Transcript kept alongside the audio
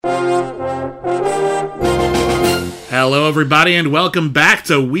Hello, everybody, and welcome back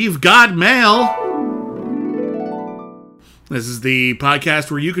to We've Got Mail. This is the podcast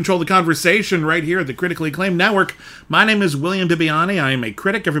where you control the conversation right here at the Critically Acclaimed Network. My name is William Bibbiani. I am a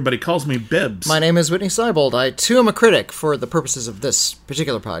critic. Everybody calls me Bibbs. My name is Whitney Seibold. I, too, am a critic for the purposes of this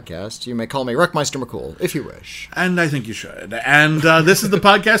particular podcast. You may call me Ruckmeister McCool, if you wish. And I think you should. And this is the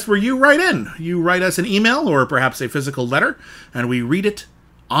podcast where you write in. You write us an email or perhaps a physical letter, and we read it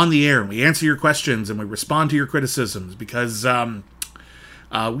on the air. And we answer your questions, and we respond to your criticisms because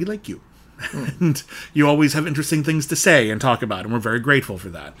we like you. And you always have interesting things to say and talk about, and we're very grateful for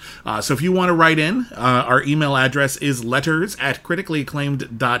that. So if you want to write in, our email address is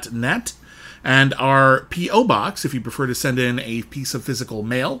letters@criticallyacclaimed.net, and our P.O. Box, if you prefer to send in a piece of physical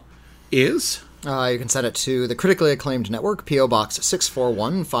mail, is... You can send it to the Critically Acclaimed Network, P.O. Box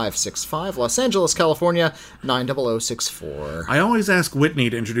 641-565, Los Angeles, California, 90064. I always ask Whitney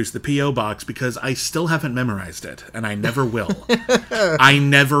to introduce the P.O. Box because I still haven't memorized it, and I never will. I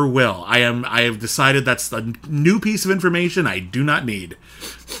never will. I have decided that's a new piece of information I do not need.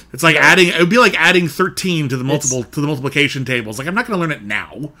 It's like it would be like adding 13 to the multiplication tables. Like, I'm not going to learn it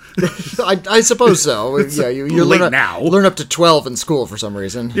now. I suppose so. Yeah, you learn up to 12 in school for some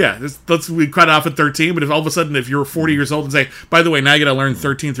reason. Yeah, we cut off at 13, but if all of a sudden, if you're 40 years old and say, by the way, now you got to learn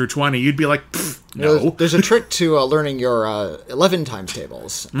 13 through 20, you'd be like, no. There's a trick to learning your 11 times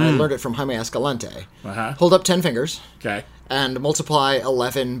tables. I learned it from Jaime Escalante. Uh-huh. Hold up 10 fingers. Okay. And multiply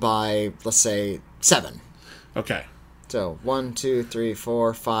 11 by, let's say, 7. Okay. So, 1, 2, 3,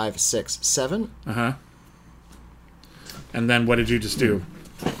 4, 5, 6, 7. Uh-huh. And then what did you just do?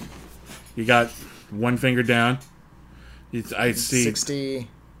 You got one finger down. I see. 63.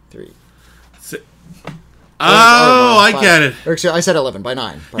 I get it. I said 11 by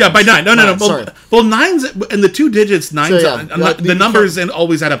 9. By 9. No. Sorry. Well, 9's and the two digits, 9's, So, the numbers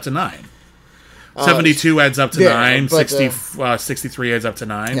always add up to 9. 72 adds up to 9. 63 adds up to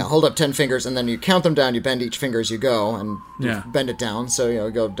 9. Yeah, hold up 10 fingers, and then you count them down. You bend each finger as you go, and you bend it down. So,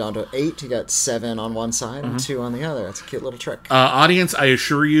 you go down to 8. You got 7 on one side and 2 on the other. That's a cute little trick. Audience, I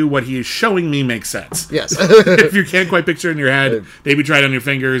assure you what he is showing me makes sense. Yes. If you can't quite picture it in your head, maybe try it on your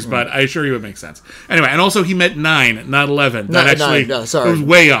fingers, but I assure you it makes sense. Anyway, and also he meant 9, not 11. That it was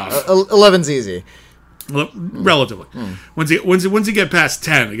way off. 11's easy. Relatively. Once you get past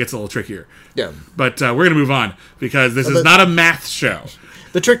 10, it gets a little trickier. Yeah. But we're going to move on, because this is not a math show.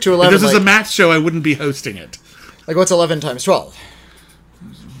 The trick to 11... If this was a math show, I wouldn't be hosting it. Like, what's 11 times 12?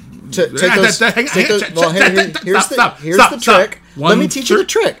 Here's the trick. Let me teach you the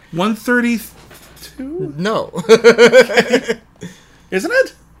trick. 132? No. Isn't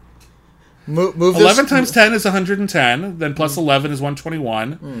it? Move 11 times 10 is 110. Then plus 11 is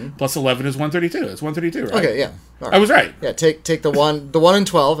 121. Plus 11 is 132. It's 132, right? Okay, yeah. Right. I was right. Yeah, take the 1 and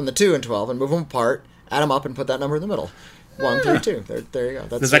 12 and the 2 and 12 and move them apart, add them up, and put that number in the middle. 132. There you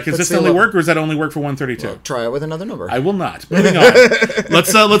go. Does that consistently work, or does that only work for 132? Well, try it with another number. I will not. Moving on.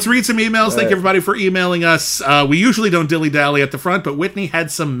 Let's read some emails. Thank everybody for emailing us. We usually don't dilly-dally at the front, but Whitney had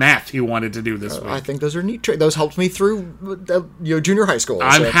some math he wanted to do this week. I think those are neat tricks. Those helped me through junior high school.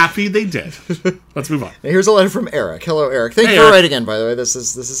 I'm happy they did. Let's move on. Here's a letter from Eric. Hello, Eric. Thank you for writing in, by the way. This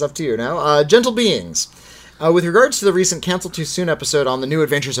is up to you now. Gentle beings. With regards to the recent Cancel Too Soon episode on the New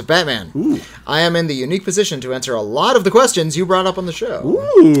Adventures of Batman, I am in the unique position to answer a lot of the questions you brought up on the show.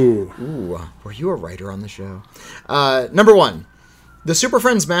 Ooh. Were you a writer on the show? Number 1. The Super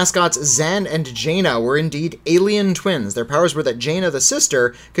Friends mascots Zan and Jaina were indeed alien twins. Their powers were that Jaina, the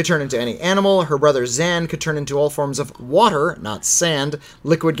sister, could turn into any animal. Her brother Zan could turn into all forms of water, not sand,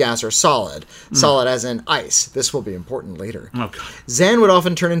 liquid, gas, or solid. Solid as in ice. This will be important later. Okay. Zan would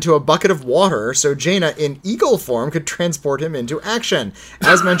often turn into a bucket of water, so Jaina, in eagle form, could transport him into action.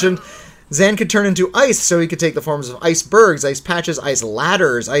 As mentioned, Zan could turn into ice, so he could take the forms of icebergs, ice patches, ice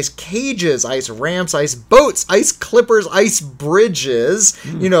ladders, ice cages, ice ramps, ice boats, ice clippers, ice bridges,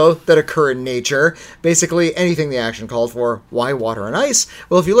 that occur in nature. Basically, anything the action called for. Why water and ice?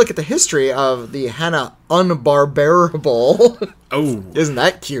 Well, if you look at the history of the Hanna-Unbarbarable... Oh. Isn't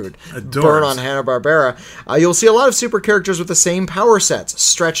that cute? Adorbs. Burn on Hanna-Barbera. You'll see a lot of super characters with the same power sets,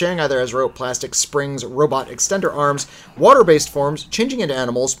 stretching either as rope, plastic, springs, robot extender arms, water-based forms, changing into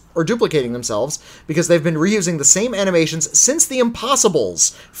animals, or duplicating themselves, because they've been reusing the same animations since the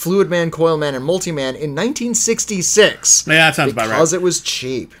Impossibles, Fluid Man, Coil Man, and Multi-Man in 1966. Yeah, that sounds about right. Because it was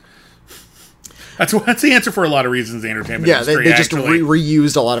cheap. That's the answer for a lot of reasons in the entertainment industry. They just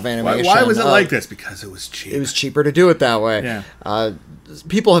reused a lot of animation. Why was it like this? Because it was cheap. It was cheaper to do it that way. Yeah.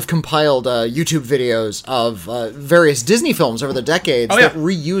 people have compiled YouTube videos of various Disney films over the decades that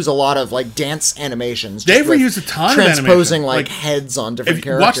reuse a lot of like dance animations. They've reused a ton of transposing like heads on different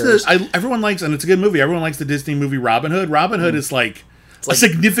characters. Everyone likes, and it's a good movie. Everyone likes the Disney movie Robin Hood. Robin Hood is like a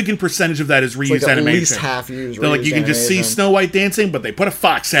significant percentage of that is reused animation. At least half used. They're like, you can just see Snow White dancing, but they put a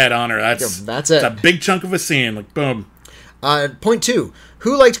fox head on her. That's it. It's a big chunk of a scene. Like, boom. Point 2.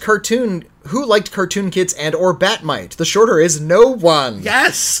 Who liked Cartoon Kids and or Batmite? The shorter is no one.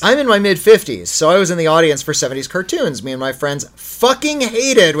 Yes! I'm in my mid-50s, so I was in the audience for 70s cartoons. Me and my friends fucking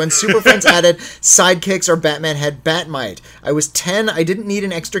hated when Super Friends added sidekicks or Batman had Batmite. I was 10. I didn't need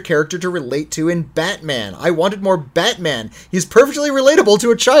an extra character to relate to in Batman. I wanted more Batman. He's perfectly relatable to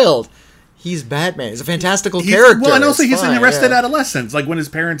a child. He's Batman. He's a fantastical character. Well, and also he's an arrested adolescent. Like, when his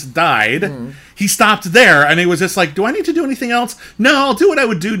parents died, he stopped there, and he was just like, do I need to do anything else? No, I'll do what I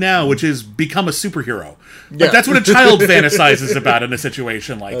would do now, which is become a superhero. Like, that's what a child fantasizes about in a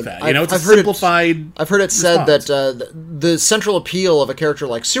situation like that. You know, it's simplified I've heard it said that the central appeal of a character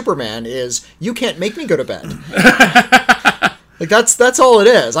like Superman is, you can't make me go to bed. Like, that's all it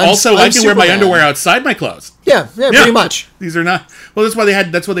is. I can wear my underwear outside my clothes. Yeah, pretty much. These are not. Well, that's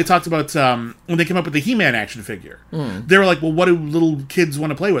what they talked about when they came up with the He-Man action figure. They were like, well, what do little kids want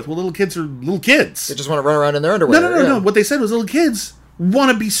to play with? Well, little kids are little kids. They just want to run around in their underwear. No. What they said was little kids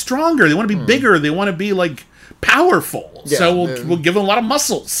want to be stronger. They want to be bigger. They want to be, like, powerful. Yeah, so we'll give them a lot of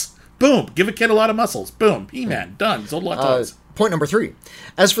muscles. Boom. Give a kid a lot of muscles. Boom. He-Man. Done. Sold a lot of toys. Point number 3.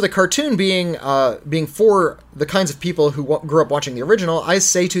 As for the cartoon being for the kinds of people who grew up watching the original, I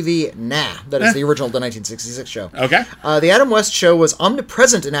say to the that is the original, the 1966 show. Okay. The Adam West show was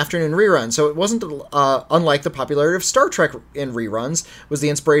omnipresent in afternoon reruns, so it wasn't unlike the popularity of Star Trek in reruns was the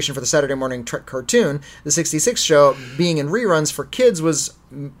inspiration for the Saturday morning Trek cartoon. The 66 show being in reruns for kids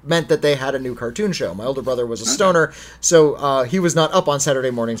meant that they had a new cartoon show. My older brother was a stoner, so he was not up on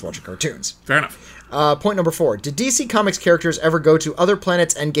Saturday mornings watching cartoons. Fair enough. Point number 4. Did DC Comics characters ever go to other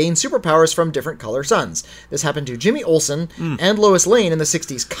planets and gain superpowers from different color suns? This happened to Jimmy Olsen and Lois Lane in the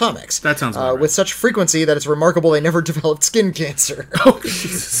 60s comics. That sounds about right. With such frequency that it's remarkable they never developed skin cancer. Oh,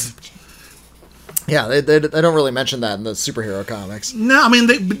 Jesus. Yeah, they don't really mention that in the superhero comics. No, I mean,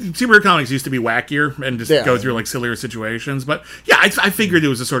 superhero comics used to be wackier and just go through, like, sillier situations. But, yeah, I figured it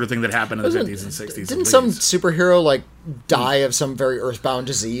was the sort of thing that happened in the 50s and 60s. Didn't some superhero, like, die of some very earthbound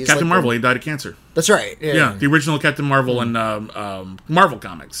disease? Captain Marvel, he died of cancer. That's right. Yeah, the original Captain Marvel in Marvel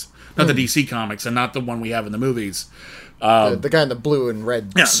comics. Not the DC comics, and not the one we have in the movies. The guy in the blue and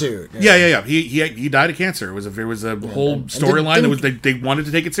red suit. Yeah. He died of cancer. It was a whole storyline that they wanted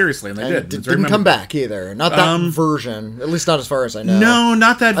to take it seriously, and they did. Didn't come back either. Not that version. At least not as far as I know. No,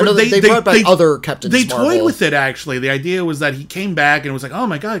 not that. I know they brought back other Captains Marvel. They toyed with it, actually. The idea was that he came back, and it was like, oh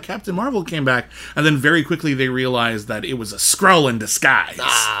my god, Captain Marvel came back. And then very quickly they realized that it was a Skrull in disguise.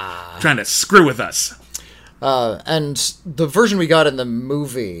 Trying to screw with us. And the version we got in the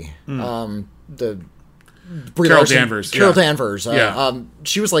movie, the Carol Danvers. She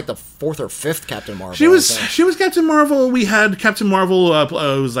was like the 4th or 5th Captain Marvel. She was Captain Marvel. We had Captain Marvel. It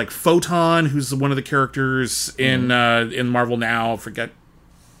was like Photon, who's one of the characters in Marvel Now. I forget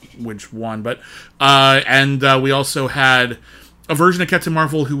which one, but and we also had a version of Captain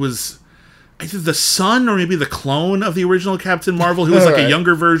Marvel who was either the son or maybe the clone of the original Captain Marvel, who was like a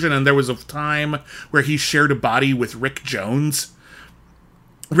younger version. And there was a time where he shared a body with Rick Jones.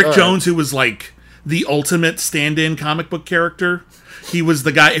 Rick Jones, who was like the ultimate stand-in comic book character. He was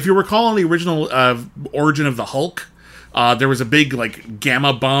the guy, if you recall on the original origin of the Hulk, there was a big like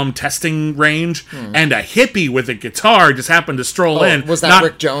gamma bomb testing range, and a hippie with a guitar just happened to stroll in. Was that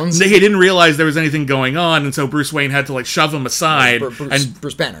Rick Jones? He didn't realize there was anything going on, and so Bruce Wayne had to like shove him aside.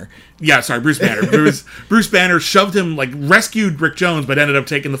 Bruce Banner. Yeah, sorry, Bruce Banner. Bruce Banner shoved him, like, rescued Rick Jones, but ended up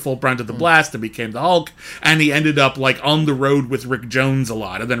taking the full brunt of the blast and became the Hulk. And he ended up, like, on the road with Rick Jones a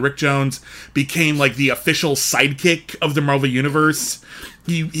lot. And then Rick Jones became, like, the official sidekick of the Marvel Universe.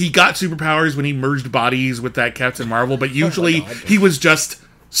 He got superpowers when he merged bodies with that Captain Marvel, but usually he was just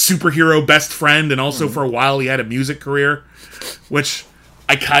superhero best friend, and also for a while he had a music career, which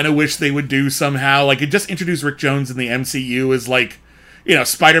I kind of wish they would do somehow. Like, it just introduced Rick Jones in the MCU as, like, you know,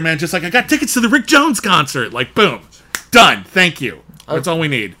 Spider-Man just like, I got tickets to the Rick Jones concert. Like, boom. Done. Thank you. That's all we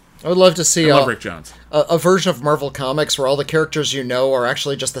need. I would love to see I love Rick Jones. A version of Marvel Comics where all the characters you know are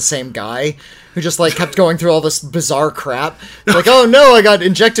actually just the same guy who just, like, kept going through all this bizarre crap. Like, oh, no, I got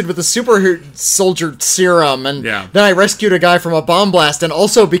injected with a super soldier serum, and then I rescued a guy from a bomb blast and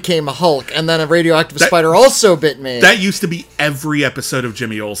also became a Hulk, and then a radioactive spider also bit me. That used to be every episode of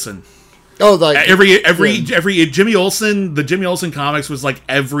Jimmy Olsen. Oh, like every Jimmy Olsen, the Jimmy Olsen comics was like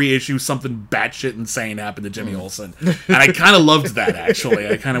every issue something batshit insane happened to Jimmy Olsen, and I kind of loved that actually.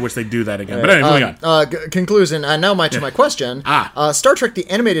 I kind of wish they'd do that again. Right. But anyway, moving on. Conclusion. Now to my question. Star Trek: The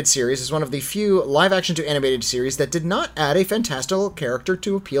Animated Series is one of the few live-action to animated series that did not add a fantastical character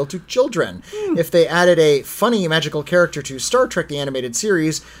to appeal to children. If they added a funny, magical character to Star Trek: The Animated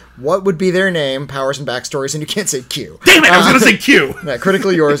Series, what would be their name, powers, and backstories? And you can't say Q. Damn it! I was going to say Q.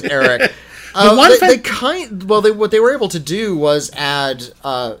 Critically yours, Eric. What they were able to do was add,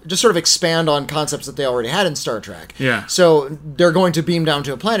 just sort of expand on concepts that they already had in Star Trek. Yeah. So they're going to beam down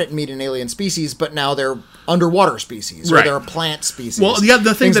to a planet and meet an alien species, but now they're underwater species, or they're a plant species. Well, yeah,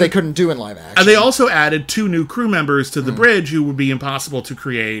 the things they couldn't do in live action. And they also added 2 new crew members to the bridge who would be impossible to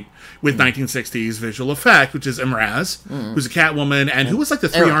create with 1960s visual effect, which is Imraz, who's a Catwoman, and who was like the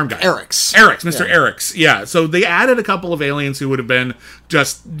 3-armed guy? Eric's, Mr. Eric's. Yeah, so they added a couple of aliens who would have been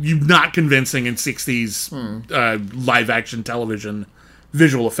just not convincing in 60s live-action television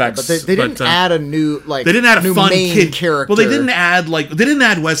visual effects. But they didn't add a new, like, they didn't add a fun main kid character. Well, they didn't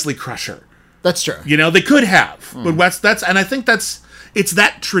add Wesley Crusher. That's true. You know, they could have. But and I think it's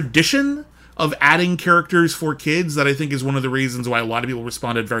that tradition of adding characters for kids that I think is one of the reasons why a lot of people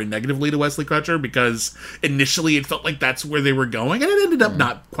responded very negatively to Wesley Crusher, because initially it felt like that's where they were going, and it ended up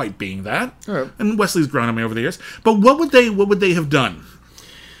not quite being that. Right. And Wesley's grown on me over the years. But what would they have done?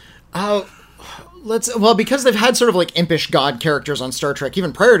 Because they've had sort of like impish god characters on Star Trek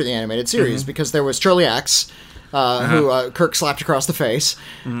even prior to the animated series, because there was Charlie X, who Kirk slapped across the face,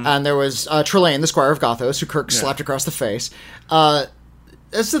 and there was Trelane, the Squire of Gothos, who Kirk slapped across the face.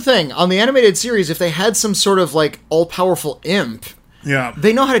 That's the thing. On the animated series, if they had some sort of, like, all-powerful imp,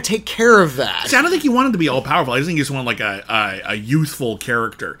 they know how to take care of that. See, I don't think you want him to be all-powerful. I just think you just want, like, a youthful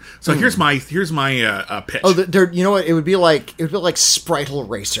character. So here's my pitch. Oh, you know what? It would be like Spritle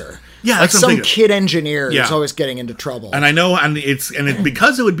Racer. Yeah, like some kid engineer who's always getting into trouble. And I know,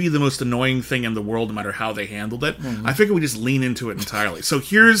 because it would be the most annoying thing in the world, no matter how they handled it. I figured we just lean into it entirely. So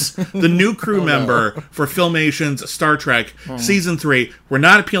here's the new crew member for Filmation's Star Trek Season 3. We're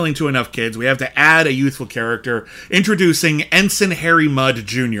not appealing to enough kids. We have to add a youthful character. Introducing Ensign Harry Mudd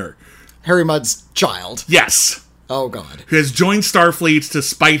Jr. Harry Mudd's child. Yes. Oh, God. Who has joined Starfleet to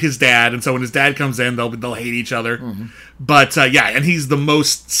spite his dad, and so when his dad comes in, they'll hate each other. But, and he's the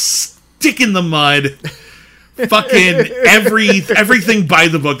most stick in the mud, fucking everything by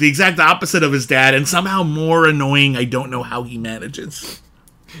the book, the exact opposite of his dad, and somehow more annoying. I don't know how he manages.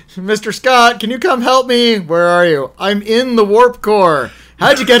 Mr. Scott, can you come help me? Where are you? I'm in the warp core.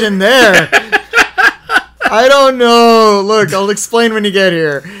 How'd you get in there? I don't know. Look, I'll explain when you get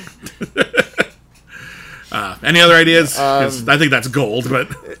here. Any other ideas? I think that's gold, but...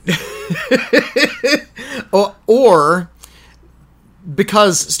 or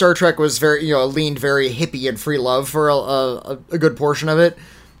because Star Trek was very, leaned very hippie and free love for a good portion of it,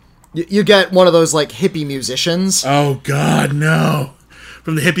 you get one of those, like, hippie musicians. Oh, God, no.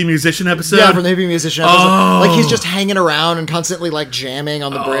 From the hippie musician episode? Yeah, from the hippie musician episode. Oh. Like, he's just hanging around and constantly, like, jamming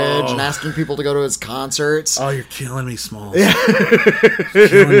on the bridge and asking people to go to his concerts. Oh, you're killing me, Smalls. Yeah.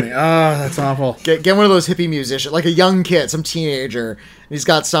 Killing me. Oh, that's awful. Get one of those hippie musicians, like a young kid, some teenager, and he's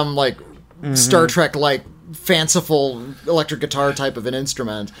got some, like, Star Trek, like, fanciful electric guitar type of an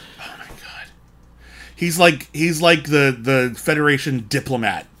instrument. Oh, my God. He's like the Federation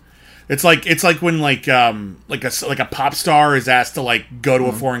diplomat. It's like when like a pop star is asked to like go to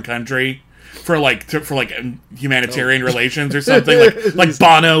a foreign country for humanitarian relations or something. Like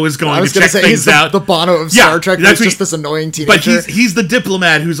Bono is going to check things out. The Bono of Star Trek. That's just this annoying teenager. But he's the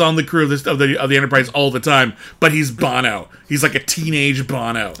diplomat who's on the crew of the Enterprise all the time. But he's Bono. He's like a teenage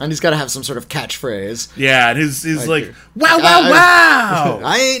Bono, and he's got to have some sort of catchphase. Yeah, and his like wow.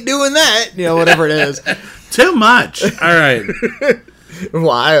 I ain't doing that. Whatever it is. Too much. All right.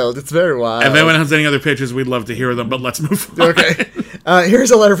 Wild. It's very wild. If anyone has any other pitches, we'd love to hear them, but let's move on. Okay. Here's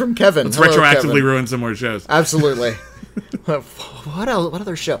a letter from Kevin. Let's retroactively ruin some more shows. Absolutely. What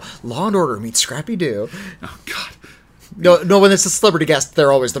other show? Law and Order meets Scrappy-Doo. Oh, God. No, when it's a celebrity guest,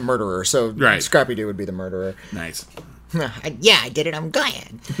 they're always the murderer, so right. Scrappy-Doo would be the murderer. Nice. Yeah, I did it. I'm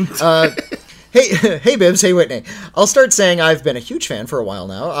glad. Hey Bibbs, hey Whitney. I'll start saying I've been a huge fan for a while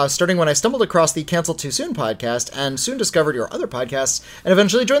now, starting when I stumbled across the Cancel Too Soon podcast and soon discovered your other podcasts and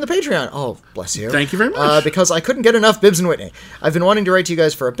eventually joined the Patreon. Oh, bless you. Thank you very much. Because I couldn't get enough Bibbs and Whitney. I've been wanting to write to you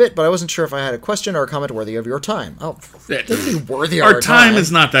guys for a bit, but I wasn't sure if I had a question or a comment worthy of your time. Oh, worthy of our time. Our time is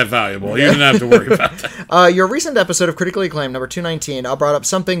not that valuable. You don't have to worry about that. Your recent episode of Critically Acclaimed, number 219, brought up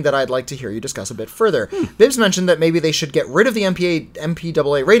something that I'd like to hear you discuss a bit further. Bibbs mentioned that maybe they should get rid of the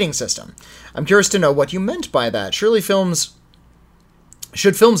MPAA rating system. I'm curious to know what you meant by that. Surely films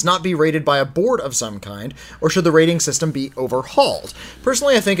Should films not be rated by a board of some kind, or should the rating system be overhauled?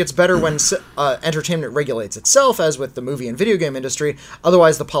 Personally, I think it's better when entertainment regulates itself, as with the movie and video game industry.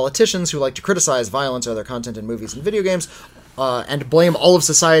 Otherwise, the politicians who like to criticize violence or other content in movies and video games and blame all of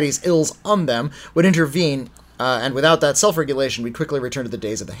society's ills on them would intervene. And without that self-regulation, we'd quickly return to the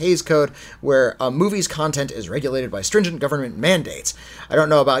days of the Hays Code, where a movie's content is regulated by stringent government mandates. I don't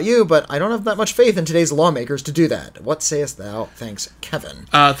know about you, but I don't have that much faith in today's lawmakers to do that. What sayest thou? Thanks, Kevin.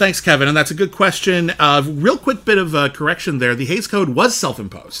 Thanks, Kevin, and that's a good question. Real quick bit of correction there. The Hays Code was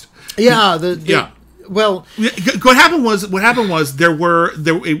self-imposed. Yeah, well, what happened was there were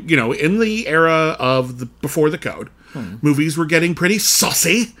in the era of before the code, movies were getting pretty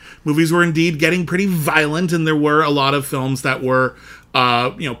saucy. Movies were indeed getting pretty violent, and there were a lot of films that were,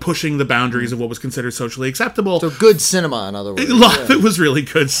 pushing the boundaries of what was considered socially acceptable. So good cinema, in other words. A lot of it was really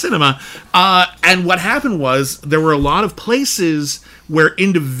good cinema. And what happened was there were a lot of places where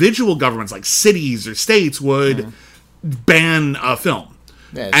individual governments, like cities or states, would ban a film.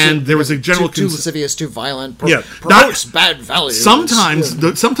 Yeah, and there was a general too lascivious, too violent, promotes bad values. Sometimes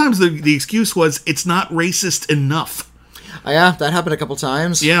the excuse was it's not racist enough. Yeah, that happened a couple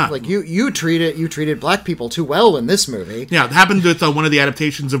times. Yeah, like you treated black people too well in this movie. Yeah, it happened with one of the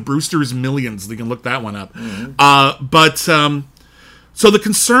adaptations of Brewster's Millions. You can look that one up. So the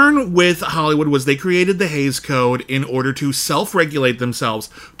concern with Hollywood was they created the Hays Code in order to self-regulate themselves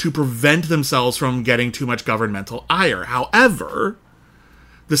to prevent themselves from getting too much governmental ire. However,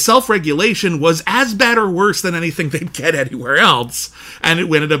 the self-regulation was as bad or worse than anything they'd get anywhere else, and it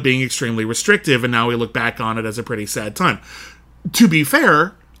ended up being extremely restrictive, and now we look back on it as a pretty sad time. To be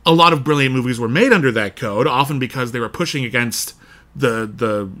fair, a lot of brilliant movies were made under that code, often because they were pushing against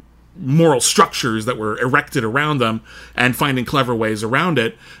the moral structures that were erected around them and finding clever ways around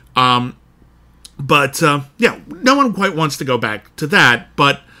it. No one quite wants to go back to that,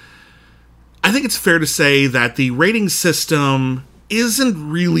 but I think it's fair to say that the rating system isn't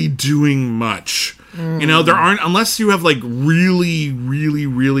really doing much. There aren't, unless you have really, really,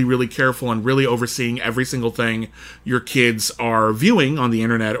 really, really careful and really overseeing every single thing your kids are viewing on the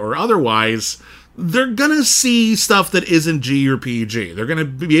internet or otherwise, they're gonna see stuff that isn't G or PG. They're gonna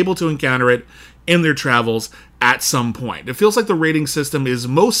be able to encounter it in their travels at some point. It feels like the rating system is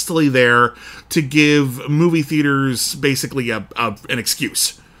mostly there to give movie theaters basically an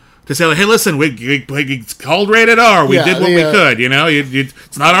excuse. To say, hey, listen, we called rated R. We did what we could.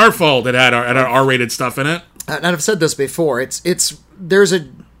 It's not our fault it had R-rated stuff in it. And I've said this before. There's a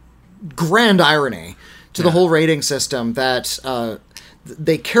grand irony to the whole rating system that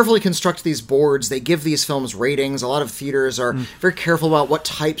they carefully construct these boards. They give these films ratings. A lot of theaters are very careful about what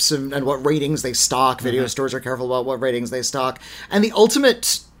types and what ratings they stock. Video stores are careful about what ratings they stock. And the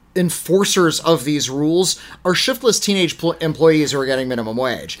ultimate enforcers of these rules are shiftless teenage employees who are getting minimum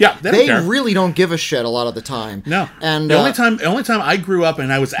wage. Yeah, they really don't give a shit a lot of the time. No, and the only time I grew up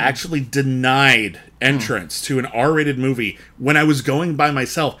and I was actually denied entrance to an R-rated movie when I was going by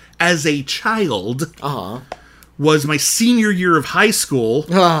myself as a child was my senior year of high school.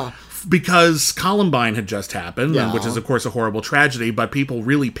 Because Columbine had just happened, which is of course a horrible tragedy. But people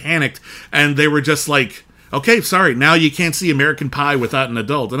really panicked, and they were just like, okay, sorry, now you can't see American Pie without an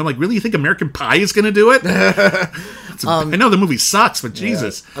adult. And I'm like, really? You think American Pie is going to do it? I know the movie sucks, but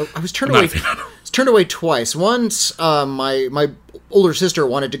Jesus. I was turned away twice. Once, my older sister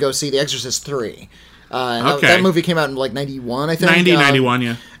wanted to go see The Exorcist 3. That movie came out in 91, I think. 91,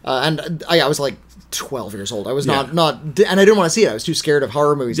 yeah. And I was 12 years old. I was not, and I didn't want to see it. I was too scared of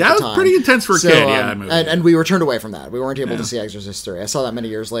horror movies at the time. That was pretty intense for a kid, that movie. And we were turned away from that. We weren't able to see Exorcist 3. I saw that many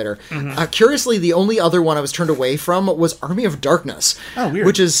years later. Curiously, the only other one I was turned away from was Army of Darkness. Oh, weird.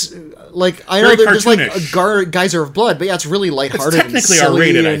 Which is, I know there's a geyser of blood, but it's really lighthearted. It's technically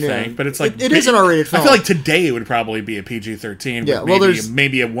R-rated, I think, but it's it is an R-rated film. I feel like today it would probably be a PG-13, but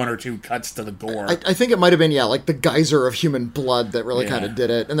maybe a one or two cuts to the gore. I think it might have been, the geyser of human blood that really kind of did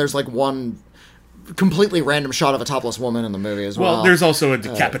it. And there's one completely random shot of a topless woman in the movie as well. Well, there's also a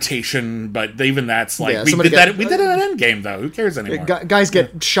decapitation, but even that's we did it at Endgame, though. Who cares anymore? Guys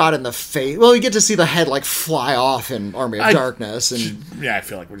get shot in the face. Well, you get to see the head fly off in Army of Darkness, and I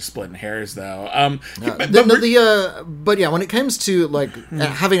feel like we're just splitting hairs, though. But when it comes to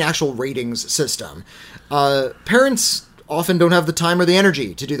having an actual ratings system, parents often don't have the time or the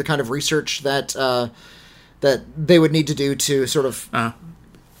energy to do the kind of research that they would need to do to sort of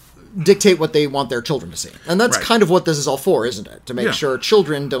dictate what they want their children to see. And that's kind of what this is all for, isn't it? To make sure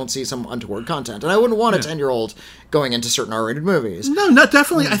children don't see some untoward content. And I wouldn't want a 10-year-old going into certain R-rated movies. No,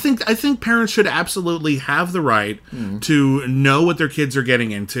 definitely. I think parents should absolutely have the right to know what their kids are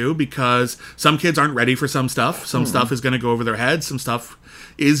getting into, because some kids aren't ready for some stuff. Some stuff is going to go over their heads. Some stuff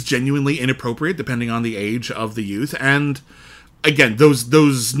is genuinely inappropriate depending on the age of the youth. And again,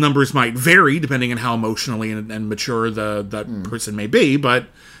 those numbers might vary depending on how emotionally and mature that person may be, but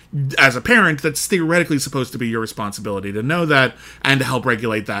as a parent, that's theoretically supposed to be your responsibility to know that and to help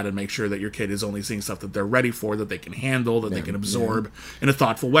regulate that and make sure that your kid is only seeing stuff that they're ready for, that they can handle, that they can absorb in a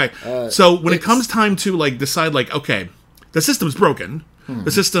thoughtful way. So when it comes time to like decide, like, okay, the system's broken.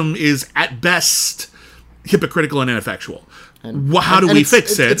 The system is at best hypocritical and ineffectual. How do we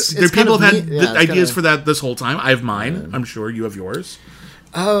fix it? People have had ideas for that this whole time. I have mine. I'm sure you have yours.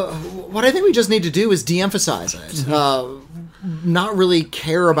 What I think we just need to do is de-emphasize it. Not really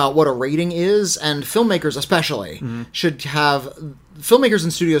care about what a rating is, and filmmakers especially should have... Filmmakers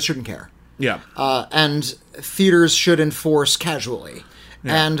and studios shouldn't care. Yeah. And theaters should enforce casually.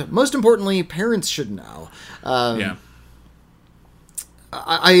 Yeah. And most importantly, parents should know.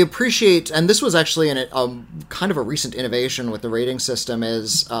 I appreciate, and this was actually kind of a recent innovation with the rating system,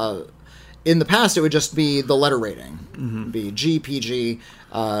 is in the past it would just be the letter rating. Be G, PG,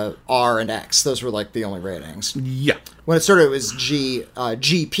 R, and X. Those were like the only ratings. Yeah. When it started, it was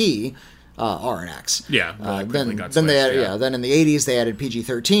GP, R, and X. Yeah. Then they added, then in the 80s they added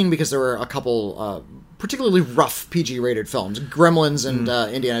PG-13 because there were a couple particularly rough PG-rated films. Gremlins and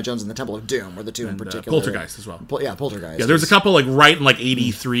Indiana Jones and the Temple of Doom were the two in particular. Poltergeist as well. Poltergeist. Yeah, there's a couple like right in like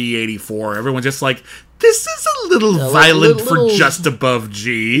 83, 84. Everyone's just like, this is a little violent for just above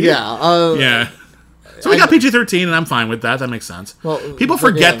G. Yeah. Yeah. So we got PG-13, and I'm fine with that. That makes sense. Well, people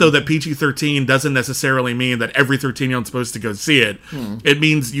forget, though, that PG-13 doesn't necessarily mean that every 13-year-old is supposed to go see it. It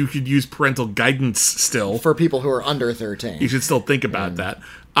means you could use parental guidance still. For people who are under 13. You should still think about that.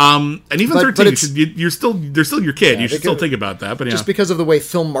 And even 13, they're still your kid. You should still think about that. But just because of the way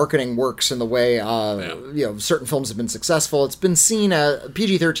film marketing works and the way certain films have been successful, it's been seen as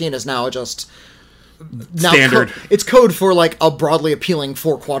PG-13 is now just... standard. It's code for like a broadly appealing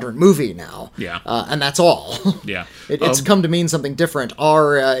 4-quadrant movie now. Yeah. And that's all. Yeah. It's come to mean something different.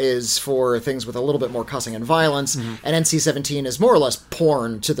 R is for things with a little bit more cussing and violence, and NC-17 is more or less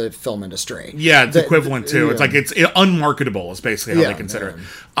porn to the film industry. Yeah, it's equivalent to. Yeah. It's like it's unmarketable is basically how they consider it.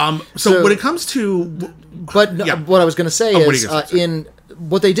 So when it comes to... But what I was going to say is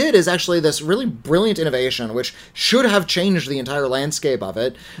what they did is actually this really brilliant innovation, which should have changed the entire landscape of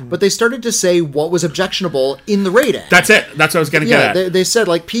it, but they started to say what was objectionable in the rating. That's it. That's what I was going to get at. They said,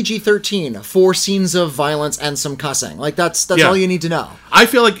 like, PG-13, 4 scenes of violence and some cussing. Like, that's all you need to know. I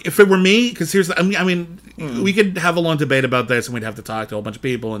feel like if it were me, because here's... we could have a long debate about this, and we'd have to talk to a whole bunch of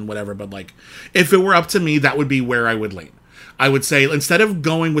people and whatever, but, like, if it were up to me, that would be where I would lean. I would say, instead of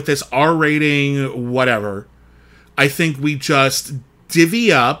going with this R rating, whatever, I think we just...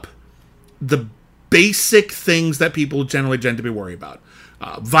 divvy up the basic things that people generally tend to be worried about.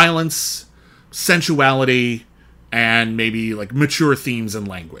 Violence, sensuality, and maybe like mature themes and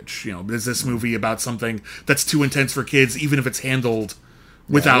language. You know, is this movie about something that's too intense for kids, even if it's handled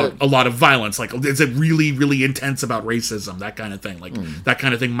without a lot of violence? Like, is it really, really intense about racism? That kind of thing. Like, that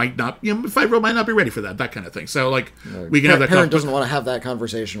kind of thing might not, 5-year-old might not be ready for that. That kind of thing. So, like, we can have that. Parent doesn't want to have that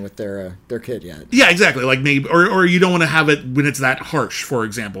conversation with their kid yet. Yeah, exactly. Like maybe, or you don't want to have it when it's that harsh, for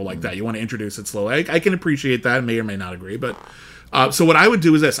example, like that. You want to introduce it slowly. I can appreciate that. May or may not agree, but so what I would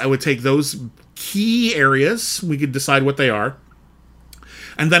do is this: I would take those key areas. We could decide what they are,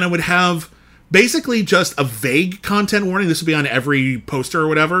 and then I would have. Basically just a vague content warning. This would be on every poster or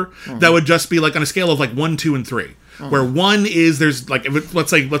whatever. That would just be like on a scale of like 1, 2, and 3. Where 1 is there's like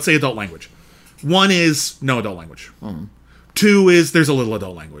let's say adult language. 1 is no adult language. 2 is there's a little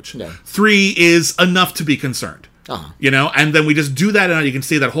adult language. 3 is enough to be concerned. And then we just do that, and you can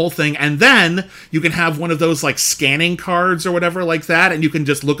see that whole thing, and then you can have one of those like scanning cards or whatever like that, and you can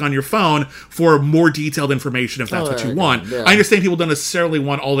just look on your phone for more detailed information if that's what you want. Yeah. I understand people don't necessarily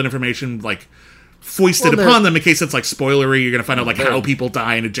want all that information like foisted upon them in case it's like spoilery. You're going to find out like how people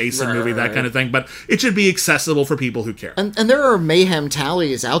die in a Jason movie, that kind of thing. But it should be accessible for people who care. And there are mayhem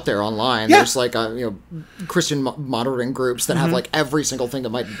tallies out there online. Yeah. There's like Christian monitoring groups that have like every single thing that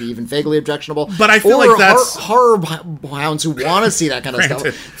might be even vaguely objectionable. But I feel like that's horror hounds who want to see that kind of stuff.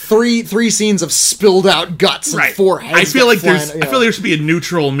 Three scenes of spilled out guts and 4 heads. I feel like there should be a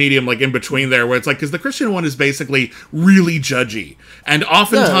neutral medium like in between there, where it's like, because the Christian one is basically really judgy, and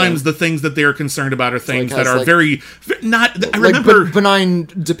oftentimes the things that they're concerned about are things that are very not. I remember benign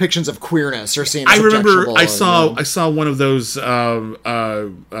depictions of queerness or seen. I remember I saw one of those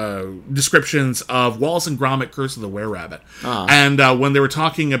descriptions of Wallace and Gromit: Curse of the Were-Rabbit, and when they were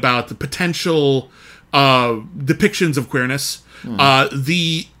talking about the potential depictions of queerness,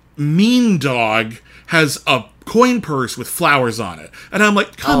 the mean dog has a coin purse with flowers on it. And I'm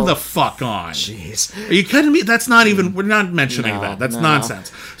like, come the fuck on. Jeez. Are you kidding me? That's not even, we're not mentioning that. That's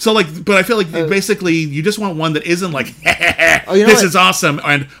nonsense. So, like, but I feel like basically you just want one that isn't like, this is awesome,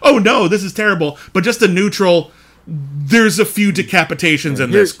 and, oh no, this is terrible, but just a neutral, there's a few decapitations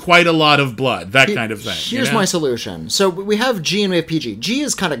in this, quite a lot of blood, that kind of thing. Here's my solution. So we have G and we have PG. G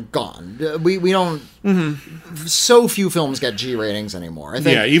is kind of gone. We don't... So few films get G ratings anymore. I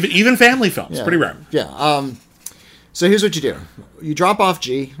think, yeah, even family films. Pretty rare. Yeah. So here's what you do. You drop off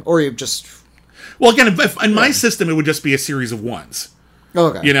G, or you just... Well, again, in my system, it would just be a series of ones.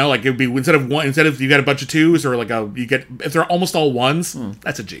 Okay. You know, like, it would be, instead of you got a bunch of twos, or like if they're almost all ones,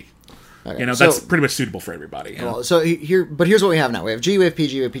 that's a G. Okay. You know, that's pretty much suitable for everybody. Well, so here's what we have now. We have G, we have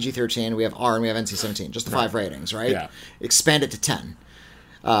PG, we have PG-13, we have R, and we have NC-17. Just the 5 ratings, right? Yeah. Expand it to 10.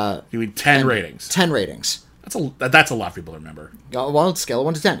 You need 10 ratings. 10 ratings. That's a lot for people to remember. Well, scale of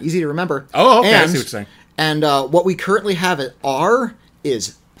 1 to 10. Easy to remember. Oh, okay, I see what you're saying. And what we currently have at R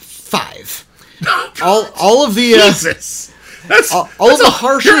is 5. all of the... Jesus! That's all of the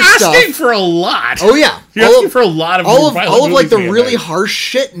harsher stuff. You're asking for a lot. Oh yeah, you're asking for a lot of all of like the really harsh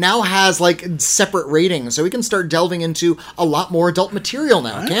shit now has like separate ratings, so we can start delving into a lot more adult material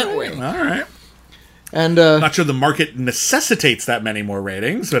now, can't we? All right. And not sure the market necessitates that many more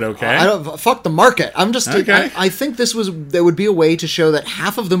ratings, but okay. Fuck the market. I'm just. Okay. I think there would be a way to show that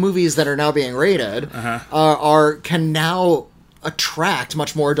half of the movies that are now being rated can now attract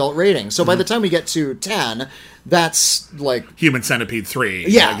much more adult ratings. So by the time we get to 10. That's like Human Centipede 3.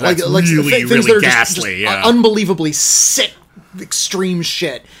 Yeah, like really, really that are ghastly. Just unbelievably sick, extreme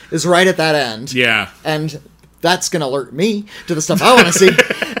shit is right at that end. Yeah, and that's gonna alert me to the stuff I want to see.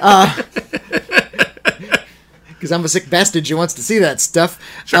 Because I'm a sick bastard who wants to see that stuff.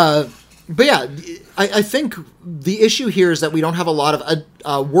 Sure. But yeah, I think the issue here is that we don't have a lot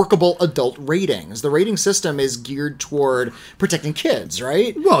of workable adult ratings. The rating system is geared toward protecting kids,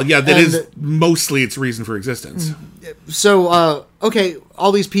 right? Well, yeah, that is mostly its reason for existence. So, okay,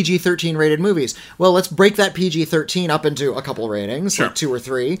 all these PG-13 rated movies. Well, let's break that PG-13 up into a couple ratings, like 2 or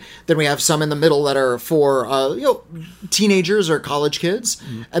 3. Then we have some in the middle that are for, teenagers or college kids.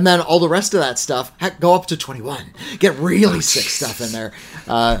 And then all the rest of that stuff, go up to 21. Get really sick stuff in there.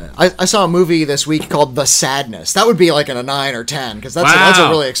 I saw a movie this week called The Sadness. That would be like in a 9 or 10, because that's a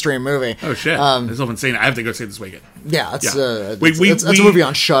really extreme movie. Oh, shit. I still haven't seen it. I have to go see it this weekend. Yeah, it's a movie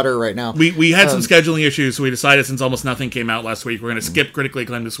on Shudder right now. We had some scheduling issues, so we decided since almost nothing came out last week, we're going to skip Critically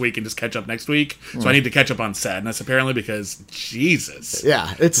Acclaimed this week and just catch up next week. So I need to catch up on Sadness, apparently, because Jesus.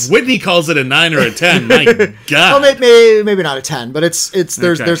 Yeah, it's... Whitney calls it a 9 or a 10. My God. Well, maybe not a 10, but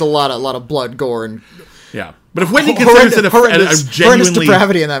there's a lot of blood, gore, and... Yeah. But if Whitney considers it horrendous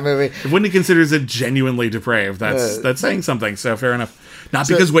depravity in that movie. If Whitney considers it genuinely depraved, that's saying something, so fair enough. Not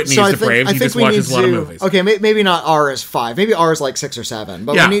because Whitney is depraved, he just watches a lot of movies. Okay, maybe not R is 5. Maybe R is like 6 or 7.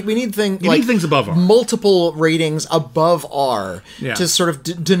 But we need things above R. Multiple ratings above R to sort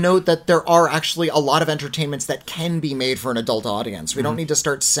of denote that there are actually a lot of entertainments that can be made for an adult audience. We don't need to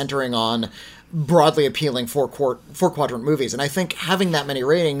start centering on broadly appealing four-quadrant movies. And I think having that many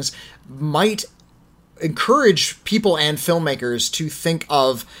ratings might encourage people and filmmakers to think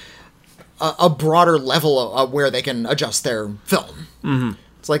of a broader level of where they can adjust their film. Mm-hmm.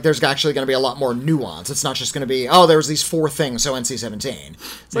 It's like there's actually going to be a lot more nuance. It's not just going to be, there's these 4 things, so NC-17.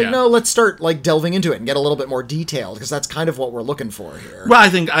 It's like, no, let's start like delving into it and get a little bit more detailed, because that's kind of what we're looking for here. Well,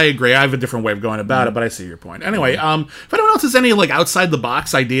 I agree. I have a different way of going about it, but I see your point. Anyway, if anyone else has any like outside the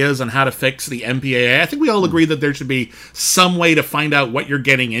box ideas on how to fix the MPAA, I think we all agree that there should be some way to find out what you're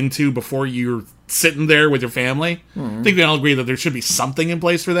getting into before you're sitting there with your family. I think we all agree that there should be something in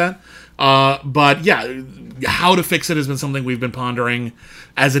place for that. But yeah, how to fix it has been something we've been pondering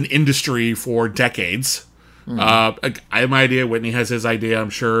as an industry for decades. I have my idea. Whitney has his idea. I'm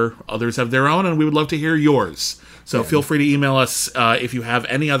sure others have their own, and we would love to hear yours. So feel free to email us if you have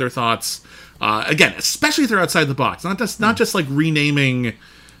any other thoughts. Again, especially if they're outside the box. Not just like renaming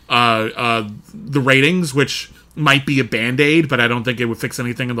the ratings, which might be a Band-Aid, but I don't think it would fix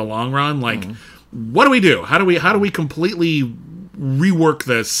anything in the long run. Like, what do we do? How do we completely rework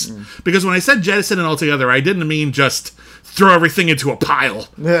this? Because when I said jettison it altogether, I didn't mean just throw everything into a pile.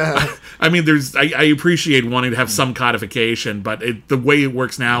 Yeah. I mean, I appreciate wanting to have some codification, but the way it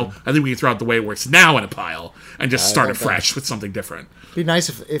works now, I think we can throw out the way it works now in a pile and just start afresh with something different. It'd be nice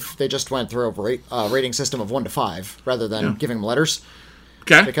if they just went through a rating system of 1 to 5 rather than giving them letters.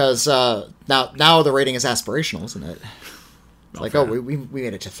 Okay. Because now the rating is aspirational, isn't it? Like, oh, we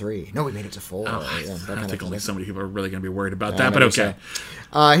made it to 3. No, we made it to 4. I think only so many people are really going to be worried about that, but okay.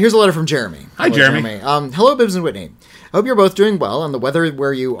 So. Here's a letter from Jeremy. Hi, Jeremy. Hello, Bibbs and Whitney. I hope you're both doing well, and the weather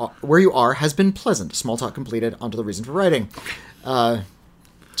where you are has been pleasant. Small talk completed. On to the reason for writing.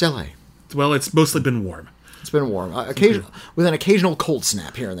 Jelly. Well, it's mostly been warm. It's been warm. With an occasional cold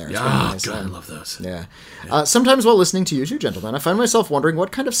snap here and there. Nice. God, I love those. Yeah. Sometimes while listening to you two gentlemen, I find myself wondering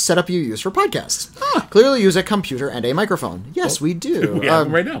what kind of setup you use for podcasts. Clearly use a computer and a microphone. Yes, we do. We have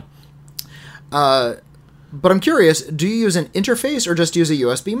them right now. But I'm curious, do you use an interface or just use a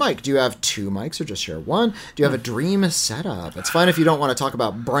USB mic? Do you have 2 mics or just share one? Do you have a dream setup? It's fine if you don't want to talk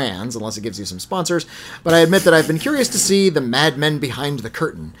about brands, unless it gives you some sponsors, but I admit that I've been curious to see the madmen behind the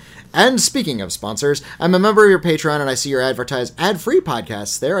curtain. And speaking of sponsors, I'm a member of your Patreon and I see your advertised ad-free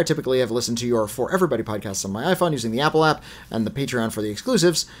podcasts there. I typically have listened to your For Everybody podcasts on my iPhone using the Apple app and the Patreon for the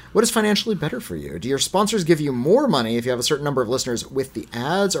exclusives. What is financially better for you? Do your sponsors give you more money if you have a certain number of listeners with the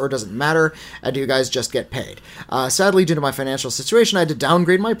ads, or does it matter? And do you guys just get paid? Sadly, due to my financial situation, I had to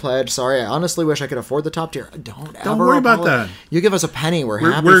downgrade my pledge. Sorry, I honestly wish I could afford the top tier. Don't worry about that. You give us a penny, we're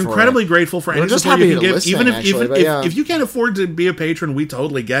happy We're for incredibly it. grateful for any just support happy you can give. listening, Even actually, if you can't afford to be a patron, we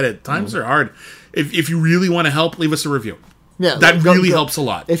totally get it. Times are hard. If you really want to help, leave us a review. Yeah, that really helps a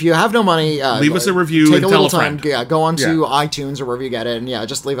lot. If you have no money, leave us a review. Take and a tell little a friend. time. Yeah, go on to iTunes or wherever you get it, and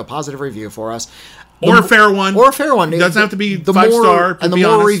just leave a positive review for us. Or a fair one. It doesn't have to be 5-star. And the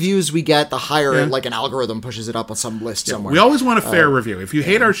more reviews we get, the higher like an algorithm pushes it up on some list somewhere. We always want a fair review. If you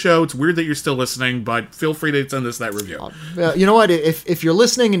hate our show, it's weird that you're still listening, but feel free to send us that review. You know what? If you're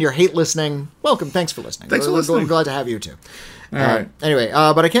listening and you hate listening, welcome. Thanks for listening. Thanks for listening. We're glad to have you too. All right. Anyway,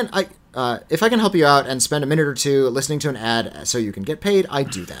 but if I can help you out and spend a minute or two listening to an ad so you can get paid, I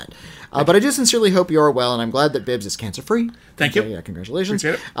do that. But I do sincerely hope you are well, and I'm glad that Bibbs is cancer-free. Thank you. Yeah, congratulations.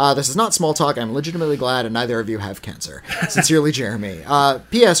 Appreciate it. This is not small talk. I'm legitimately glad, and neither of you have cancer. Sincerely, Jeremy.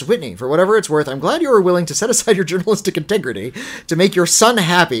 P.S. Whitney, for whatever it's worth, I'm glad you were willing to set aside your journalistic integrity to make your son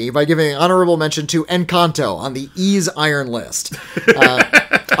happy by giving an honorable mention to Encanto on the Ease Iron list.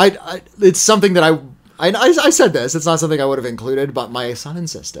 It's something that I said this. It's not something I would have included, but my son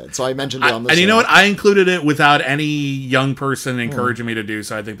insisted, so I mentioned it on this. And you know what? I included it without any young person encouraging me to do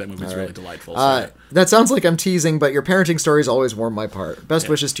so. I think that movie's really delightful. That sounds like I'm teasing, but your parenting stories always warm my heart. Best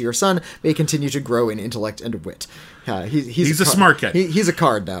wishes to your son. May he continue to grow in intellect and wit. He's a smart kid. He's a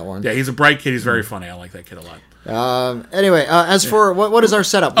card, that one. Yeah, he's a bright kid. He's very funny. I like that kid a lot. Anyway, as for what is our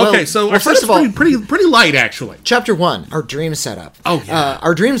setup? Okay, so our first of all, pretty light actually. Chapter 1, our dream setup. Oh yeah.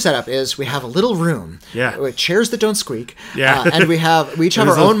 Our dream setup is we have a little room. Yeah. With chairs that don't squeak. Yeah. And we each have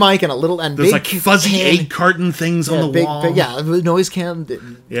our own mic and a little and there's big like fuzzy egg carton things on the wall. Noise can,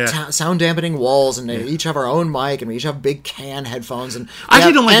 sound dampening walls, and we each have our own mic, and we each have big can headphones. And I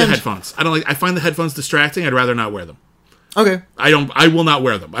actually don't like the headphones. I find the headphones distracting. I'd rather not wear them. Okay. I will not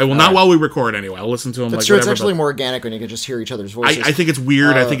wear them. I will not while we record anyway. I'll listen to them. That's true. It's actually more organic when you can just hear each other's voices. I think it's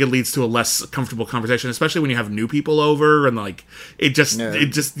weird. I think it leads to a less comfortable conversation, especially when you have new people over and it's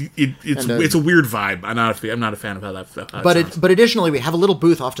a weird vibe. I'm not a fan of how that sounds. But additionally, we have a little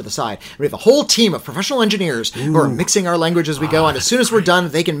booth off to the side. We have a whole team of professional engineers who are mixing our language as we go, and as soon as we're done,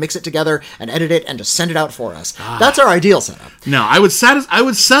 they can mix it together and edit it and just send it out for us. That's our ideal setup. No, I would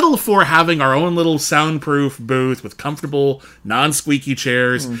settle for having our own little soundproof booth with comfortable, non-squeaky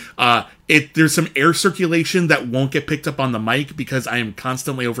chairs. There's some air circulation that won't get picked up on the mic because I am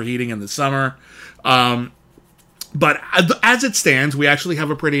constantly overheating in the summer. But as it stands, we actually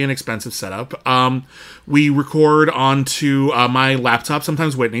have a pretty inexpensive setup. We record onto my laptop,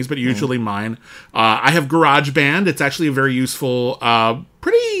 sometimes Whitney's, but usually mine. I have GarageBand. It's actually a very useful,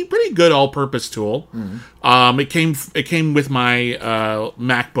 pretty good all-purpose tool. It came with my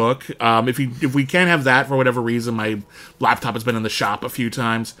MacBook. If we can't have that for whatever reason, my laptop has been in the shop a few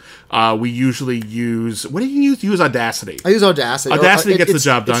times. We usually use, what do you use? You use Audacity. I use Audacity. Audacity gets the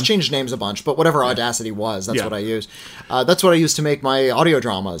job done. It's changed names a bunch, but whatever Audacity was, that's what I use. That's what I use to make my audio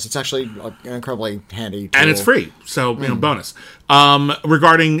dramas. It's actually an incredibly handy tool. And it's free, so bonus.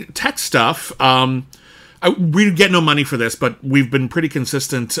 Regarding tech stuff, we get no money for this, but we've been pretty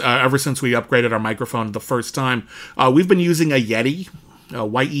consistent ever since we upgraded our microphone the first time. We've been using a Yeti,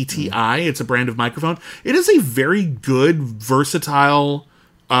 Y-E-T-I. It's a brand of microphone. It is a very good, versatile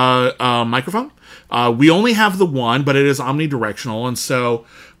microphone. We only have the one, but it is omnidirectional, and so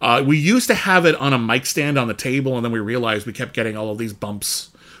we used to have it on a mic stand on the table, and then we realized we kept getting all of these bumps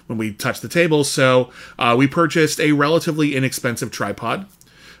when we touched the table, so we purchased a relatively inexpensive tripod.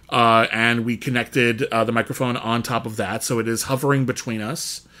 And we connected the microphone on top of that, so it is hovering between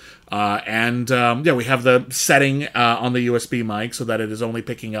us. We have the setting on the USB mic so that it is only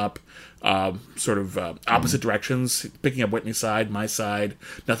picking up opposite directions, picking up Whitney's side, my side,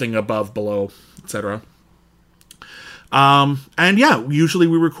 nothing above, below, etc. Usually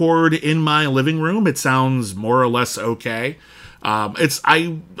we record in my living room. It sounds more or less okay.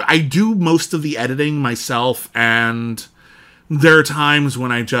 I do most of the editing myself, and there are times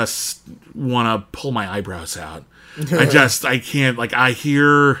when I just want to pull my eyebrows out. I can't, I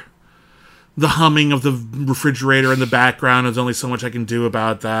hear the humming of the refrigerator in the background. There's only so much I can do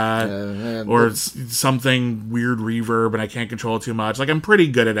about that. Or it's something weird reverb and I can't control it too much. I'm pretty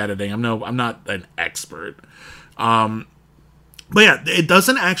good at editing. I'm not an expert. It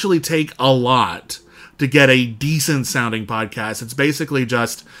doesn't actually take a lot to get a decent sounding podcast. It's basically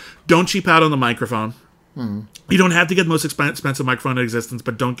just don't cheap out on the microphone. You don't have to get the most expensive microphone in existence,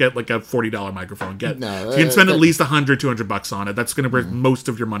 but don't get a $40 microphone. You can spend at least $100-$200 on it. That's going to where most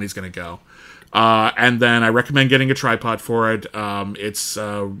of your money's going to go. And then I recommend getting a tripod for it. And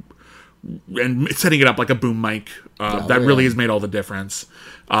setting it up like a boom mic. Really has made all the difference.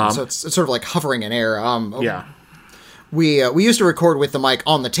 So it's sort of like hovering in air. We used to record with the mic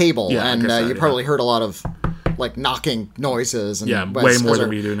on the table, you probably heard a lot of knocking noises. And way more than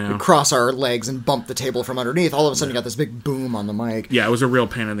we do now. We cross our legs and bump the table from underneath. All of a sudden, you got this big boom on the mic. Yeah, it was a real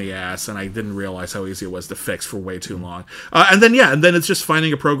pain in the ass, and I didn't realize how easy it was to fix for way too long. And then it's just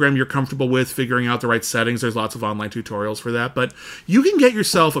finding a program you're comfortable with, figuring out the right settings. There's lots of online tutorials for that, but you can get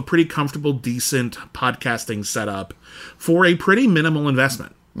yourself a pretty comfortable, decent podcasting setup for a pretty minimal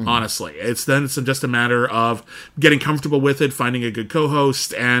investment. Honestly, it's just a matter of getting comfortable with it, finding a good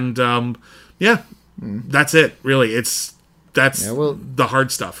co-host, and that's it. Really, the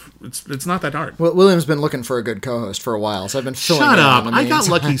hard stuff. It's not that hard. Well, William's been looking for a good co-host for a while, so I've been filling. Shut up! I got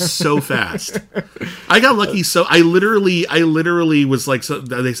lucky so fast. I literally was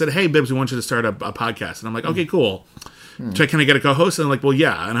they said, "Hey, Bibbs, we want you to start a podcast," and I'm like, "Okay, cool." Can I get a co-host? And I'm like, "Well,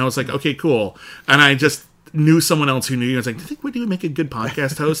 yeah." And I was like, "Okay, cool." And I just knew someone else who knew you. I was like, do you think Whitney would make a good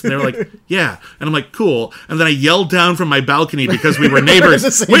podcast host? And they were like, yeah. And I'm like, cool. And then I yelled down from my balcony because we were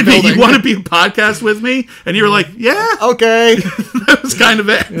neighbors, Whitney, you want to be a podcast with me? And you were like, yeah. Okay. That was kind of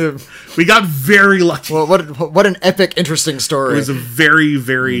it. Yeah. We got very lucky. Well, what an epic, interesting story. It was a very,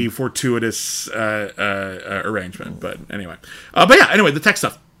 very fortuitous arrangement. But anyway. The tech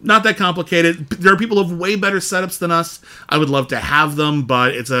stuff. Not that complicated. There are people who have way better setups than us. I would love to have them,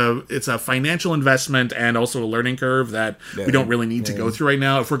 but it's a financial investment and also a learning curve that we don't really need to go through right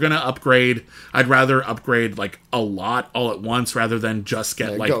now. If we're going to upgrade, I'd rather upgrade a lot all at once rather than just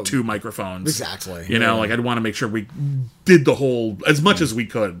get two microphones. Exactly. I'd want to make sure we did the whole, as much as we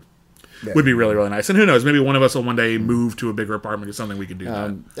could. Yeah. Would be really, really nice. And who knows, maybe one of us will one day move to a bigger apartment or something, we can do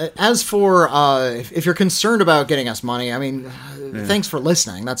that. As for, if you're concerned about getting us money, thanks for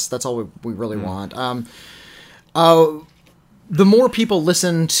listening. That's all we really want. The more people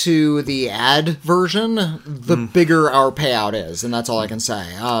listen to the ad version, the bigger our payout is, and that's all I can say.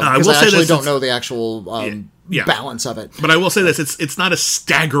 Because I actually don't know the actual balance of it. But I will say this: it's not a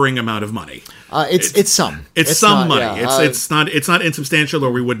staggering amount of money. It's some. It's some money. Yeah. It's not insubstantial,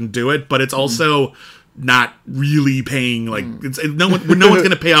 or we wouldn't do it. But it's also not really paying no one's going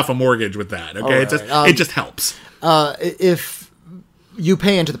to pay off a mortgage with that. Okay, right. It just helps. If you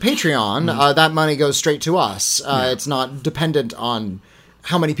pay into the Patreon, that money goes straight to us. It's not dependent on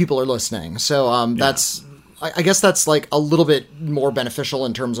how many people are listening. So that's, I guess that's a little bit more beneficial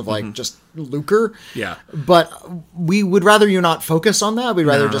in terms of just lucre. Yeah. But we would rather you not focus on that. We'd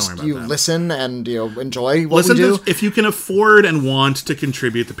rather just you listen and enjoy what we do. If you can afford and want to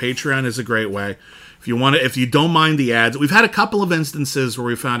contribute, the Patreon is a great way. If you don't mind the ads, we've had a couple of instances where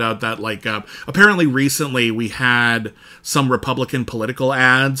we found out that apparently recently we had some Republican political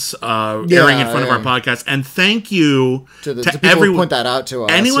ads airing in front of our podcast. And thank you to everyone who point that out to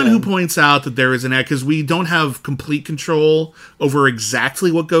us. Anyone who points out that there is an ad, because we don't have complete control over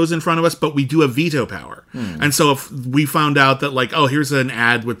exactly what goes in front of us, but we do have veto power. And so if we found out that here's an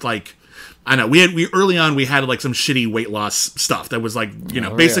ad with I know we early on we had some shitty weight loss stuff that was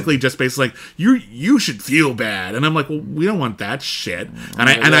basically you should feel bad, and I'm like, well, we don't want that shit, and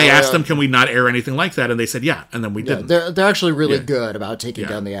I asked them, can we not air anything like that, and they said yeah, and then we didn't. They're actually really good about taking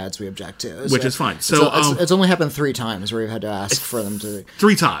down the ads we object to, which is fine. So it's only happened 3 times where we've had to ask for them to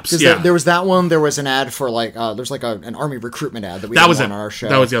 3 tops. Because there was that one, there was an ad for there's an army recruitment ad that we did on our show.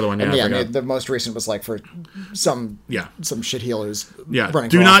 That was the other one. And the most recent was for some shitheel who's running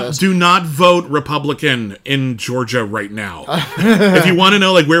do for office. Do not vote Republican in Georgia right now. If you want to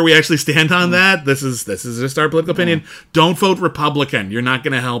know like where we actually stand on that, this is just our political opinion. Don't vote Republican. You're not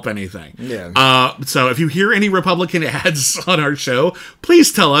going to help anything. Yeah. So if you hear any Republican ads on our show,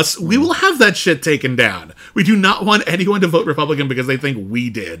 please tell us. We will have that shit taken down. We do not want anyone to vote Republican because they think we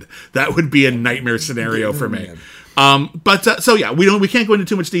did. That would be a nightmare scenario for me. So yeah, we can't go into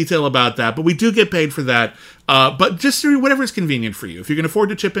too much detail about that, but we do get paid for that. But just do whatever is convenient for you. If you can afford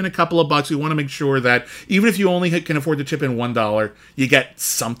to chip in a couple of bucks, we want to make sure that even if you only can afford to chip in $1, you get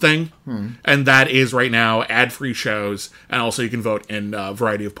something. And that is right now ad-free shows, and also you can vote in a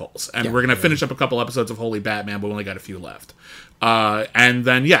variety of polls. And we're going to finish up a couple episodes of Holy Batman, but we only got a few left. And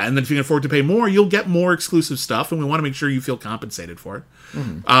then if you can afford to pay more, you'll get more exclusive stuff, and we want to make sure you feel compensated for it.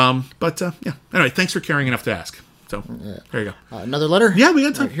 Anyway, thanks for caring enough to ask. So, there you go. Another letter? Yeah, we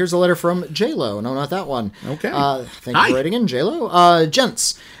got time. Right, here's a letter from J-Lo. No, not that one. Okay. Thank you for writing in, J-Lo.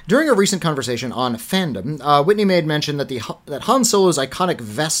 Gents, during a recent conversation on fandom, Whitney made mention that that Han Solo's iconic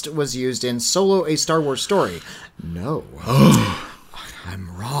vest was used in Solo: A Star Wars Story. No.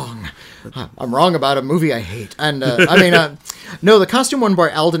 I'm wrong. I'm wrong about a movie I hate. And, no, the costume worn by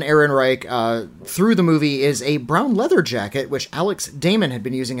Alden Ehrenreich through the movie is a brown leather jacket, which Alex Damon had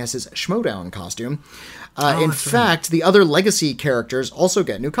been using as his Schmodown costume. In fact, the other Legacy characters also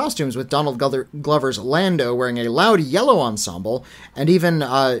get new costumes, with Donald Glover's Lando wearing a loud yellow ensemble, and even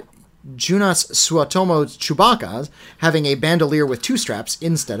Jonas Suotomo's Chewbacca having a bandolier with 2 straps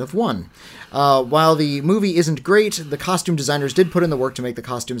instead of 1. While the movie isn't great, the costume designers did put in the work to make the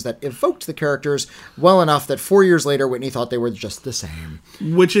costumes that evoked the characters well enough that 4 years later, Whitney thought they were just the same.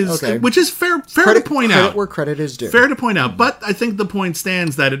 Which is fair to point out. Credit where credit is due. Fair to point out, but I think the point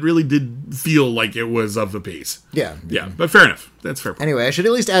stands that it really did feel like it was of the piece. Yeah. Yeah, but fair enough. That's fair. Anyway, I should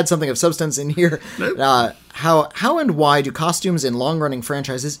at least add something of substance in here. How and why do costumes in long-running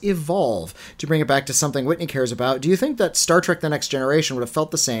franchises evolve? To bring it back to something Whitney cares about, do you think that Star Trek The Next Generation would have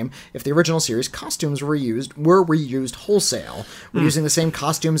felt the same if the original series costumes were reused wholesale? Would using the same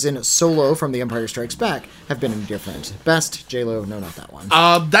costumes in Solo from The Empire Strikes Back have been any different? Best, J-Lo, no, not that one.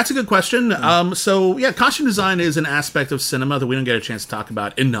 That's a good question. Costume design is an aspect of cinema that we don't get a chance to talk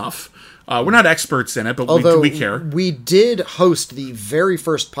about enough. We're not experts in it, but we care. We did host the very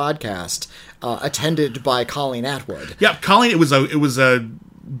first podcast attended by Colleen Atwood. Yeah, Colleen. It was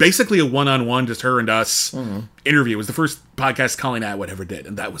basically a one-on-one, just her and us interview. It was the first podcast Colleen Atwood ever did,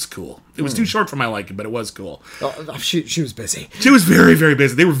 and that was cool. It was too short for my liking, but it was cool. She was busy. She was very, very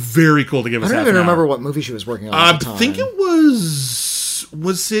busy. They were very cool to give us. I don't even remember what movie she was working on at the time. I think it was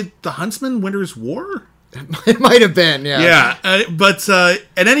it The Huntsman: Winter's War? It might have been, yeah. Yeah, but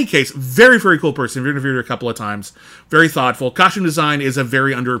in any case, very, very cool person. We've interviewed her a couple of times. Very thoughtful. Costume design is a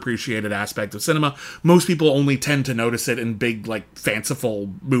very underappreciated aspect of cinema. Most people only tend to notice it in big, like, fanciful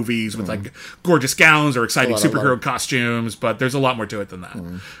movies with, like, gorgeous gowns or exciting superhero costumes, but there's a lot more to it than that.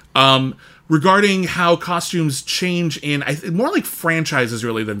 Regarding how costumes change in, more like franchises,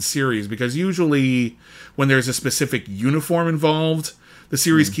 really, than series, because usually when there's a specific uniform involved, the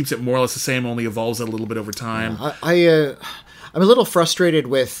series keeps it more or less the same, only evolves a little bit over time. I'm a little frustrated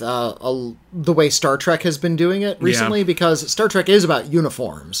with the way Star Trek has been doing it recently, because Star Trek is about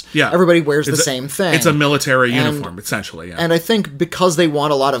uniforms. Yeah. Everybody wears the same thing. It's a military uniform, essentially. Yeah. And I think because they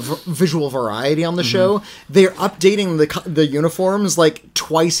want a lot of visual variety on the show, they're updating the uniforms like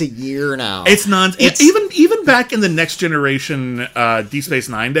twice a year now. It's even back in the Next Generation Deep Space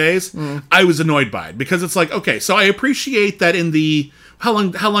Nine days, I was annoyed by it, because it's like, okay, so I appreciate that in the... How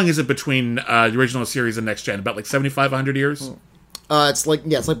long is it between the original series and Next Gen? About like 7,500 years? It's like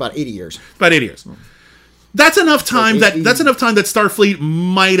about 80 years. About 80 years. That's enough time that Starfleet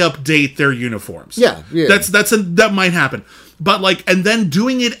might update their uniforms. Yeah. That might happen. But and then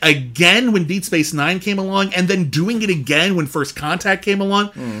doing it again when Deep Space Nine came along, and then doing it again when First Contact came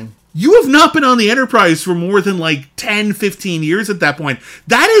along. You have not been on the Enterprise for more than 10, 15 years at that point.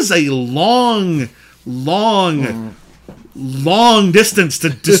 That is a long distance to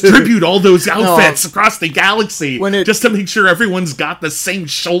distribute all those outfits across the galaxy just to make sure everyone's got the same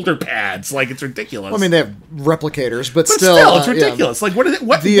shoulder pads. It's ridiculous. Well, I mean, they have replicators, but still it's ridiculous.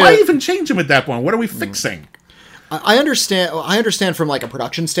 Yeah. Why even change them at that point? What are we fixing? I understand from a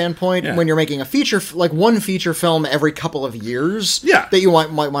production standpoint when you're making a feature, one feature film every couple of years, that you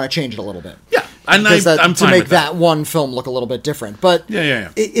might want to change it a little bit. Yeah. And I'm to make that one film look a little bit different. But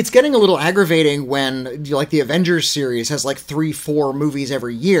it's getting a little aggravating when the Avengers series has 3-4 movies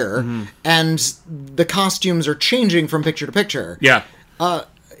every year, and the costumes are changing from picture to picture. Yeah.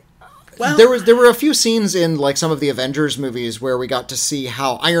 Well, there were a few scenes in like some of the Avengers movies where we got to see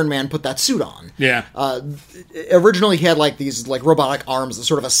how Iron Man put that suit on. Yeah. Originally, he had like these like robotic arms that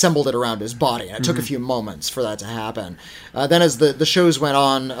sort of assembled it around his body, and it took a few moments for that to happen. Then, as the shows went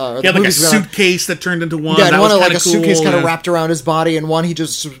on, he had like a suitcase that turned into one. Yeah, and that one was like a cool, suitcase kind of wrapped around his body, and one he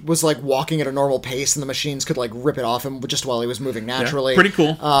just was like walking at a normal pace, and the machines could like rip it off him just while he was moving naturally. Yeah, pretty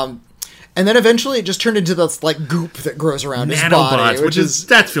cool. And then eventually it just turned into this like goop that grows around his body, which is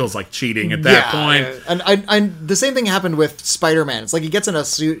that feels like cheating at that point. And the same thing happened with Spider-Man. It's like he gets in a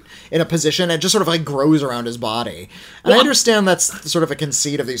suit in a position and it just sort of like grows around his body. And I understand that's sort of a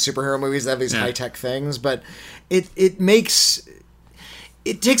conceit of these superhero movies that have these high-tech things, but it takes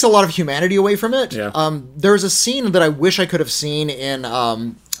a lot of humanity away from it. Yeah. There's a scene that I wish I could have seen in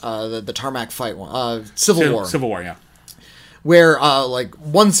the tarmac fight one, Civil War. Civil War, yeah. Where, like,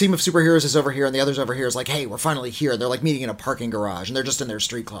 one team of superheroes is over here and the other's over here. Is like, hey, we're finally here. They're, like, meeting in a parking garage, and they're just in their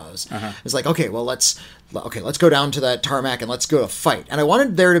street clothes. It's like, okay, well, let's go down to that tarmac and let's go to fight. And I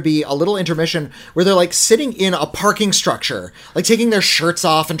wanted there to be a little intermission where they're, like, sitting in a parking structure, like, taking their shirts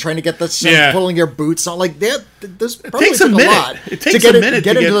off and trying to get the sun, pulling their boots on. Like, this probably takes a lot to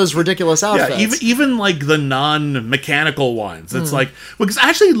get into those ridiculous outfits. Yeah, even like, the non-mechanical ones. It's like... Because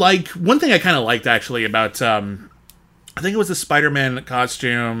actually, like, one thing I kind of liked, actually, about... I think it was the Spider-Man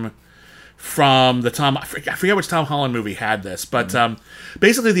costume from the I forget which Tom Holland movie had this, but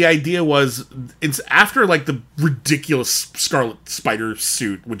basically the idea was it's after like the ridiculous Scarlet Spider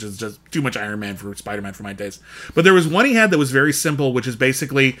suit, which is just too much Iron Man for Spider-Man for my taste. But there was one he had that was very simple, which is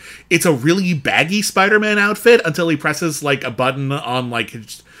basically it's a really baggy Spider-Man outfit until he presses like a button on like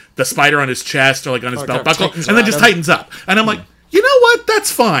the spider on his chest or like on his belt buckle, and then just tightens up. And I'm like, you know what?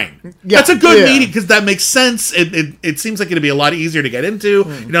 That's fine. Yeah, that's a good meeting because that makes sense. It seems like it'd be a lot easier to get into.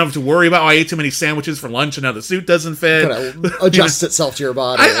 You don't have to worry about, I ate too many sandwiches for lunch and now the suit doesn't fit. Adjusts itself to your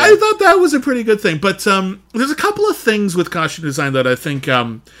body. I thought that was a pretty good thing. But there's a couple of things with costume design that I think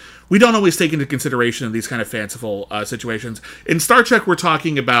we don't always take into consideration in these kind of fanciful situations. In Star Trek, we're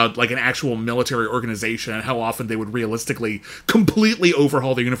talking about like an actual military organization and how often they would realistically completely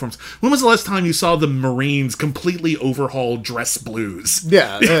overhaul their uniforms. When was the last time you saw the Marines completely overhaul dress blues?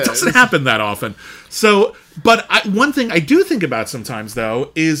 Yeah. It doesn't happen that often. So, but one thing I do think about sometimes,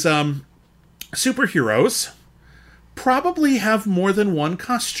 though, is superheroes probably have more than one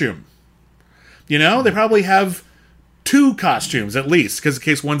costume. You know, they probably have 2 costumes at least, because in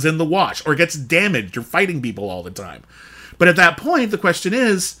case one's in the wash or gets damaged or fighting people all the time. But at that point, the question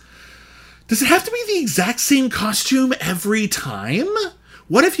is, does it have to be the exact same costume every time?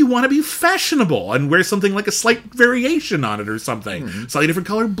 What if you want to be fashionable and wear something like a slight variation on it or something? Slightly different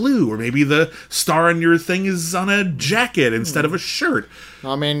color blue, or maybe the star on your thing is on a jacket instead of a shirt.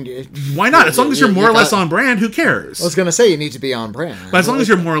 I mean... Why not? As long as you're more or less on brand, who cares? I was going to say you need to be on brand. But as long as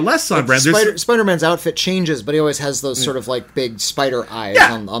you're more or less on brand... Spider-Man's outfit changes, but he always has those sort of like big spider eyes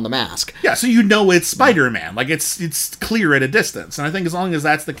on the mask. Yeah, so you know it's Spider-Man. Like, it's clear at a distance. And I think as long as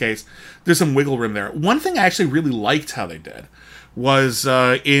that's the case, there's some wiggle room there. One thing I actually really liked how they did was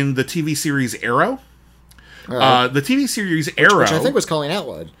in the TV series Arrow. The TV series Arrow... Which I think was Colleen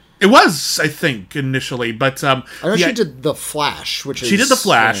Atwood. It was, I think, initially, but... I know she did The Flash, which is... She did The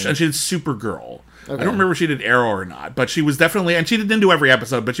Flash, and she did Supergirl. Okay. I don't remember if she did Arrow or not, but she was definitely... And she didn't do every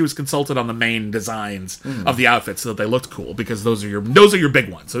episode, but she was consulted on the main designs of the outfits so that they looked cool, because those are your big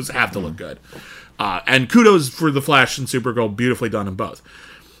ones. Those have to look good. And kudos for The Flash and Supergirl, beautifully done in both.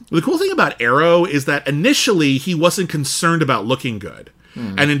 The cool thing about Arrow is that initially he wasn't concerned about looking good.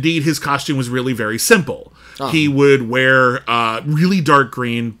 And indeed, his costume was really very simple. He would wear really dark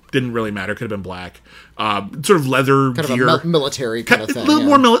green, didn't really matter, could have been black, sort of leather kind gear. Of a military kind of thing. A little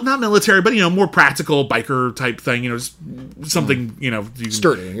more, not military, but, more practical biker type thing, just something,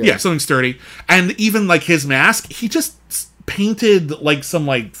 sturdy. Yeah, something sturdy. And even, like, his mask, he just painted, like, some,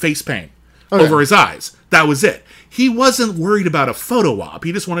 like, face paint over his eyes. That was it. He wasn't worried about a photo op.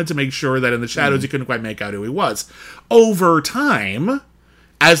 He just wanted to make sure that in the shadows you couldn't quite make out who he was. Over time,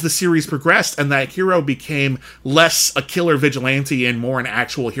 as the series progressed and that hero became less a killer vigilante and more an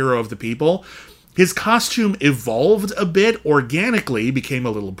actual hero of the people, his costume evolved a bit organically, became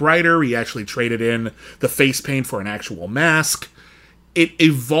a little brighter. He actually traded in the face paint for an actual mask. It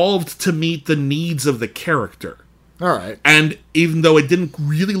evolved to meet the needs of the character. All right. And even though it didn't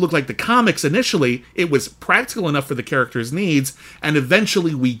really look like the comics initially, it was practical enough for the character's needs, and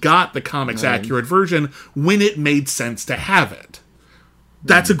eventually we got the comics accurate version when it made sense to have it.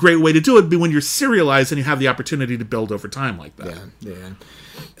 That's a great way to do it, when you're serialized and you have the opportunity to build over time like that.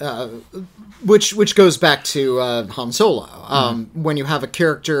 Yeah. Which goes back to Han Solo. When you have a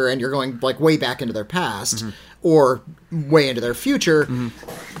character and you're going like way back into their past or way into their future,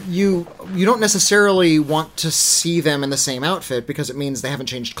 you don't necessarily want to see them in the same outfit because it means they haven't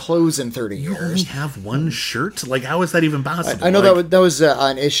changed clothes in 30 years. You only have one shirt? Like, how is that even possible? I know that was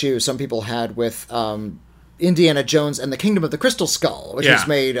an issue some people had with Indiana Jones and the Kingdom of the Crystal Skull, which was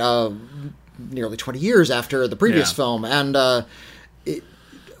made nearly 20 years after the previous film. And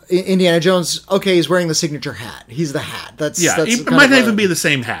Indiana Jones, he's wearing the signature hat. He's the hat. It might not even be the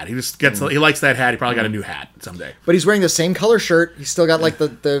same hat. He just gets he likes that hat. He probably got a new hat someday. But he's wearing the same color shirt. He's still got like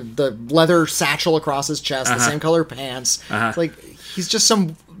the leather satchel across his chest, the same color pants. It's like he's just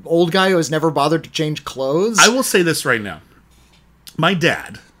some old guy who has never bothered to change clothes. I will say this right now. My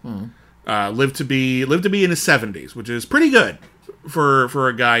dad lived to be in his 70s, which is pretty good for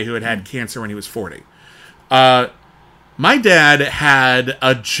a guy who had cancer when he was 40. My dad had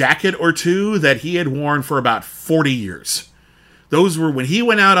a jacket or two that he had worn for about 40 years. Those were, when he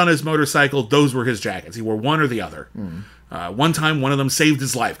went out on his motorcycle, those were his jackets. He wore one or the other. One time, one of them saved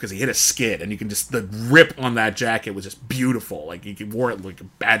his life because he hit a skid, and you can just, the rip on that jacket was just beautiful. Like, he wore it like a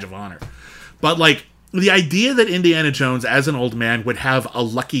badge of honor. But, like, the idea that Indiana Jones, as an old man, would have a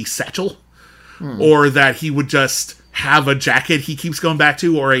lucky satchel, or that he would just have a jacket he keeps going back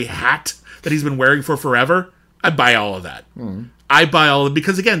to, or a hat that he's been wearing for forever, I buy all of that. I buy all of it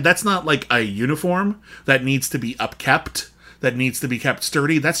because, again, that's not like a uniform that needs to be upkept, that needs to be kept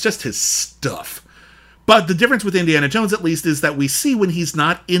sturdy. That's just his stuff. But the difference with Indiana Jones, at least, is that we see when he's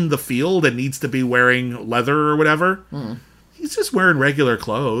not in the field and needs to be wearing leather or whatever, he's just wearing regular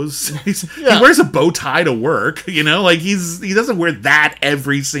clothes. He wears a bow tie to work, you know? Like, he doesn't wear that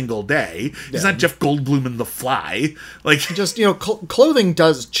every single day. He's not Jeff Goldblum in The Fly. Like, just, clothing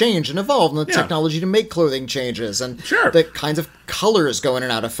does change and evolve, and the technology to make clothing changes, and the kinds of colors go in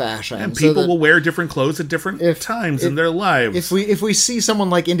and out of fashion. And people will wear different clothes at different times in their lives. If we see someone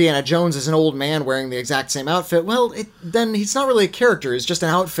like Indiana Jones as an old man wearing the exact same outfit, well, then he's not really a character. He's just an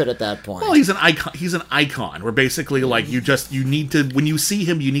outfit at that point. Well, he's an icon. He's an icon. Where basically, like, you need to, when you see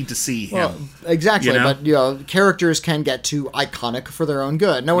him, you need to see him. Well, exactly. But characters can get too iconic for their own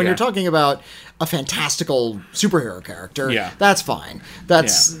good. Now, when you're talking about a fantastical superhero character, that's fine.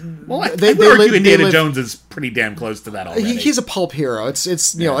 That's well, I would argue Indiana Jones is pretty damn close to that already. He's a pulp hero. It's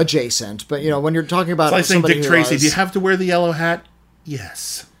adjacent. But when you're talking about, it's like saying Dick Tracy, do you have to wear the yellow hat?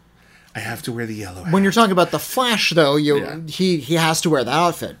 Yes. I have to wear the yellow hat. When you're talking about the Flash, though, he has to wear that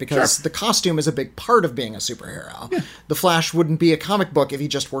outfit because the costume is a big part of being a superhero. Yeah. The Flash wouldn't be a comic book if he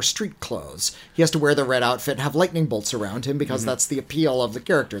just wore street clothes. He has to wear the red outfit and have lightning bolts around him because that's the appeal of the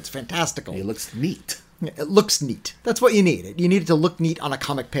character. It's fantastical. He looks neat. It looks neat. That's what you need. You need it to look neat on a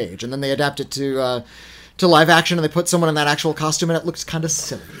comic page, and then they adapt it to live action, and they put someone in that actual costume, and it looks kind of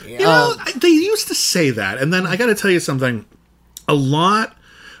silly. They used to say that, and then I got to tell you something. A lot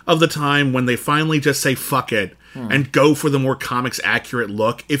of the time when they finally just say fuck it and go for the more comics accurate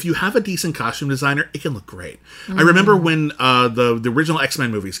look, if you have a decent costume designer, it can look great. I remember when the original X-Men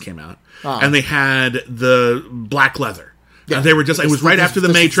movies came out and they had the black leather. Yeah. And they were just, it was right after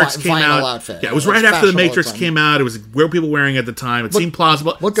the Matrix came out. Outfit. Yeah, it was right after the Matrix came out. It was where people were wearing at the time. It seemed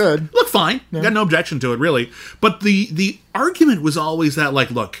plausible. Looked good. Looked fine. Yeah. Got no objection to it, really. But the argument was always that,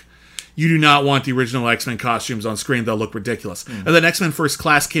 like, look, you do not want the original X-Men costumes on screen. They'll look ridiculous. And then X-Men First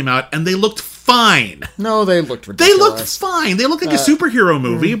Class came out, and they looked fine. No, they looked ridiculous. They looked fine. They looked like a superhero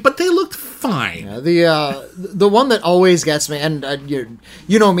movie, but they looked fine. Yeah, the one that always gets me, and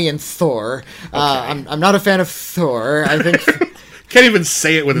you know me and Thor. Okay. I'm not a fan of Thor. I think... Can't even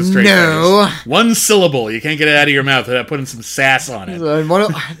say it with a straight face. One syllable. You can't get it out of your mouth without putting some sass on it.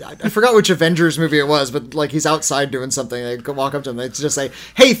 I forgot which Avengers movie it was, but like he's outside doing something. They walk up to him. They just say,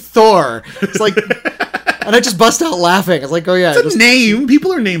 "Hey, Thor." It's like, and I just bust out laughing. It's like, oh yeah, it's a name.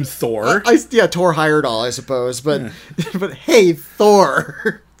 People are named Thor. Thor Heyerdahl, I suppose. But but hey,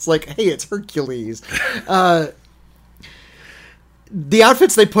 Thor. It's like, hey, it's Hercules. The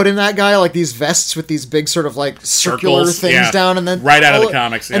outfits they put in that guy, like these vests with these big sort of like circular things down, and then right out of the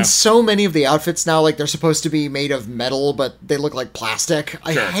comics. And so many of the outfits now, like they're supposed to be made of metal, but they look like plastic.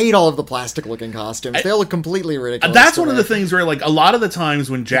 I hate all of the plastic looking costumes. They all look completely ridiculous. That's one of the things where, like, a lot of the times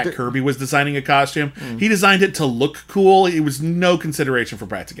when Jack Kirby was designing a costume, he designed it to look cool. It was no consideration for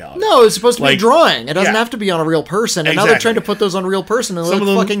practicality. No, it's supposed to be a drawing. It doesn't have to be on a real person. And now they're trying to put those on a real person, and they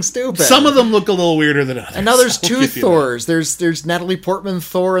look fucking stupid. Some of them look a little weirder than others. And now there's two Thors. There's Natalie Portman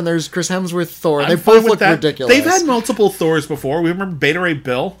Thor, and there's Chris Hemsworth Thor. They both look ridiculous. They've had multiple Thors before. We remember Beta Ray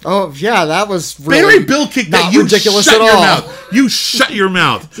Bill. Oh yeah, that was really Beta Ray Bill kicked not you ridiculous shut at your all. Mouth. You shut your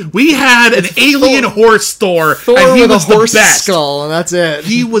mouth. We had an alien horse Thor, Thor and he with was a horse the best. skull, and that's it.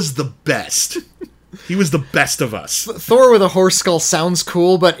 He was the best. He was the best of us. Thor with a horse skull sounds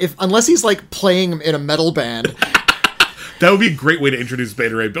cool, but unless he's like playing in a metal band. That would be a great way to introduce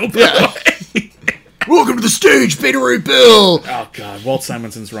Beta Ray Bill, by the way. Welcome to the stage, Beta Ray Bill! Oh, God. Walt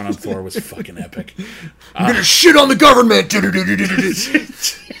Simonson's run on Thor was fucking epic. I'm gonna shit on the government!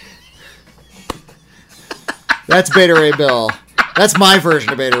 That's Beta Ray Bill. That's my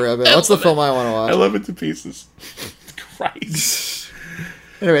version of Beta Ray Bill. That's the film I want to watch. I love it to pieces. Christ.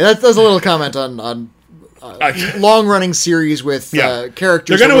 Anyway, that's a little comment on long-running series with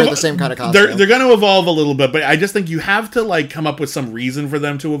characters that wear the same kind of costume. They're going to evolve a little bit, but I just think you have to like come up with some reason for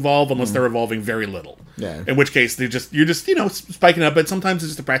them to evolve, unless they're evolving very little. Yeah. In which case, you're just spiking up. But sometimes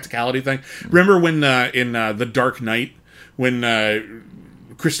it's just a practicality thing. Remember when in The Dark Knight, when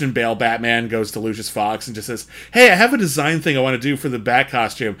Christian Bale Batman goes to Lucius Fox and just says, "Hey, I have a design thing I want to do for the Bat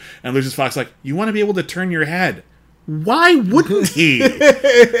costume," and Lucius Fox like, "You want to be able to turn your head." Why wouldn't he?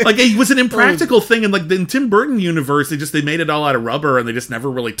 Like, it was an impractical thing, and like in Tim Burton universe, they made it all out of rubber, and they just never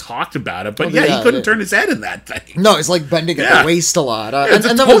really talked about it. But he couldn't turn his head in that thing. No, it's like bending at the waist a lot. It's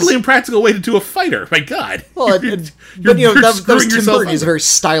a totally impractical way to do a fighter. My God. Well, but that was Tim Burton. He's a very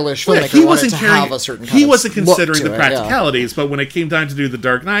stylish filmmaker. He wasn't have a certain kind he wasn't considering the practicalities, but when it came time to do The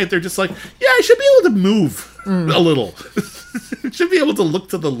Dark Knight, they're just like, yeah, I should be able to move a little. Should be able to look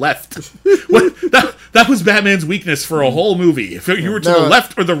to the left. That was Batman's weakness for a whole movie. If you were to the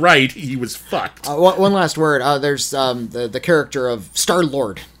left or the right, he was fucked. One last word. There's the character of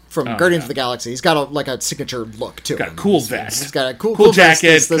Star-Lord from Guardians of the Galaxy. He's got a signature look to him. Got a cool vest. He's got a cool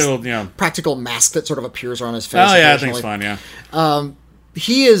jacket. This practical mask that sort of appears on his face. Oh yeah, I think it's fun. Yeah.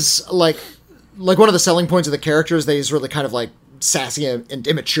 He is like one of the selling points of the characters. That he's really kind of like sassy and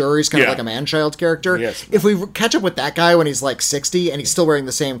immature. He's kind of like a man-child character. Yes. If we catch up with that guy when he's like 60 and he's still wearing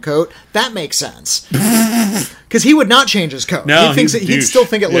the same coat, that makes sense. Because he would not change his coat. No, he'd still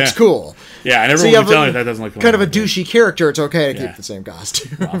think it looks cool. Yeah, and everyone would tell me that doesn't look cool. Kind of a douchey character. It's okay to keep the same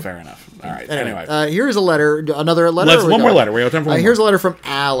costume. Well, fair enough. All right. Anyway. Here's a letter. Another letter. One more letter. We have time for one more. Here's a letter from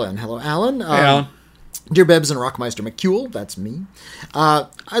Alan. Hello, Alan. Hey, Alan. Dear Bebs and Rockmeister McCule, that's me.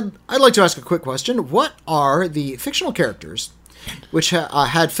 I'd like to ask a quick question. What are the fictional characters which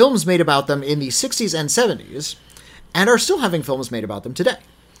had films made about them in the 60s and 70s, and are still having films made about them today?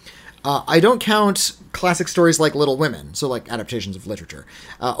 I don't count classic stories like Little Women, so like adaptations of literature.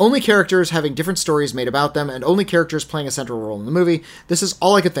 Only characters having different stories made about them, and only characters playing a central role in the movie. This is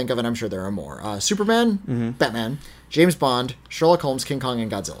all I could think of, and I'm sure there are more. Superman, Batman, James Bond, Sherlock Holmes, King Kong,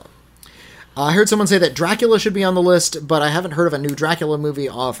 and Godzilla. I heard someone say that Dracula should be on the list, but I haven't heard of a new Dracula movie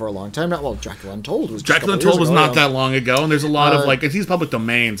for a long time now. Well, Dracula Untold was Dracula Untold was not that long ago, and there's a lot of he's public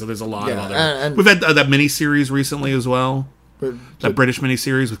domain, so there's a lot of other. And we've had that miniseries recently as well. That British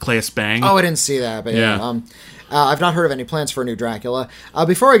miniseries with Claes Bang. Oh, I didn't see that, but I've not heard of any plans for a new Dracula.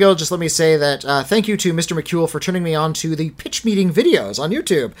 Before I go, just let me say that thank you to Mr. McCule for turning me on to the pitch meeting videos on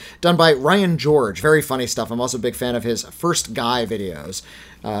YouTube, done by Ryan George. Very funny stuff. I'm also a big fan of his First Guy videos.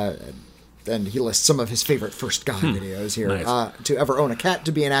 And he lists some of his favorite First Guy videos here. Nice. To ever own a cat,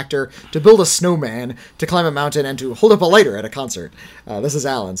 to be an actor, to build a snowman, to climb a mountain, and to hold up a lighter at a concert. This is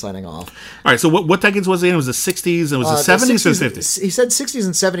Alan signing off. All right, so what decades was it in? It was the 60s, and was the 70s or 50s? He said 60s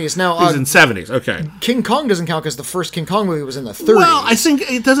and 70s. Now, it was in 70s, okay. King Kong doesn't count because the first King Kong movie was in the 30s. Well, I think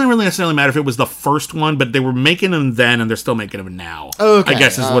it doesn't really necessarily matter if it was the first one, but they were making them then, and they're still making them now. Okay. I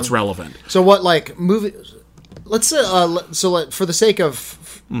guess is what's relevant. So what, like, movie... Let's say, for the sake of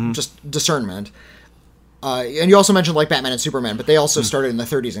just discernment... and you also mentioned like Batman and Superman, but they also started in the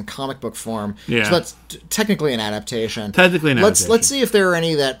 30s in comic book form. Yeah. So that's technically an adaptation. Let's see if there are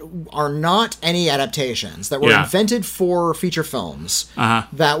any that are not any adaptations that were invented for feature films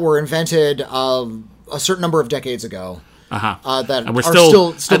that were invented a certain number of decades ago. That and we're are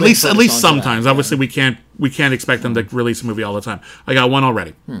still at least sometimes. Obviously, we can't expect them to release a movie all the time. I got one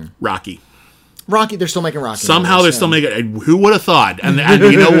already. Rocky, they're still making Rocky. Somehow movies, they're still making. Who would have thought? And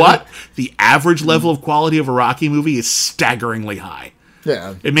you know what? The average level of quality of a Rocky movie is staggeringly high.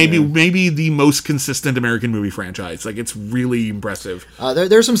 Yeah, it may be maybe the most consistent American movie franchise. Like, it's really impressive.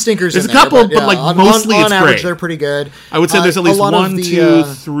 There's some stinkers. There's in a couple, there, but like mostly on it's average, great. They're pretty good. I would say there's at least 1, 2,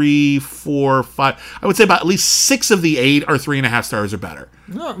 3, 4, 5. I would say about at least 6 of the 8 are 3.5 stars or better.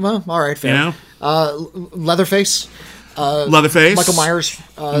 Oh, well, all right, fair. You know? Leatherface. Leatherface, Michael Myers,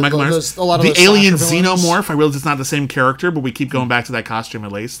 a lot of the alien xenomorph. I realize it's not the same character, but we keep going back to that costume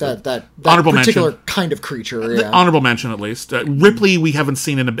at least. That honorable particular mention. Kind of creature. Yeah. Honorable mention at least. Ripley, we haven't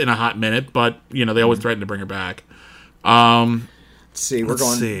seen in a hot minute, but they always threaten to bring her back. Let's see, we're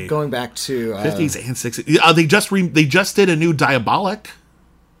going back to 50s and 60s. They just did a new Diabolic.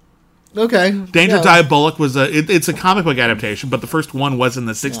 Okay. Danger Diabolik was it's a comic book adaptation, but the first one was in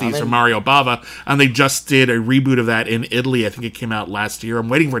the 60s from Mario Bava, and they just did a reboot of that in Italy. I think it came out last year. I'm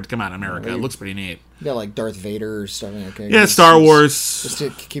waiting for it to come out in America. It looks pretty neat. Yeah, like Darth Vader stuff. Okay. Yeah, Star Wars. Just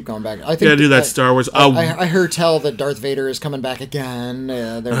to keep going back. I think do that Star Wars. I heard tell that Darth Vader is coming back again.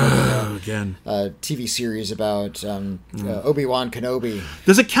 There was again. A TV series about Obi-Wan Kenobi.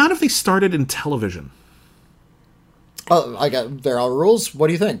 Does it count if they started in television? Oh, there are rules. What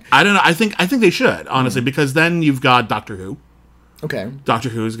do you think? I don't know. I think they should, honestly, because then you've got Doctor Who. Okay. Doctor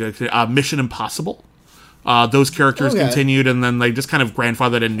Who is good. Mission Impossible. Those characters continued, and then they just kind of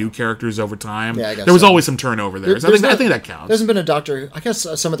grandfathered in new characters over time. Yeah, I guess there was always some turnover there. So I think that counts. There hasn't been a Doctor. I guess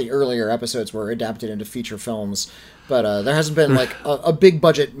some of the earlier episodes were adapted into feature films, but there hasn't been like a big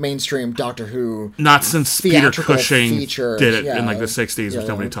budget mainstream Doctor Who. Not since Peter Cushing did it in like the 60s, which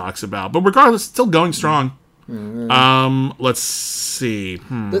nobody talks about. But regardless, still going strong. Let's see.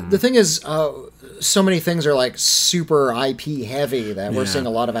 The thing is, so many things are like super IP heavy that we're seeing a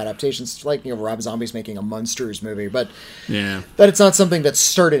lot of adaptations. Like Rob Zombie's making a Munsters movie, but that it's not something that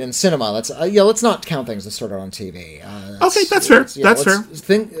started in cinema. Let's not count things that started on TV. Okay, that's fair. That's fair.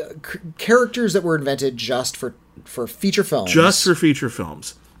 Characters that were invented just for feature films. Just for feature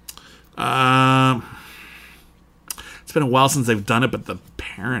films. It's been a while since they've done it, but The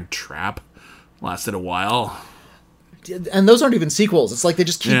Parent Trap lasted a while. And those aren't even sequels. It's like they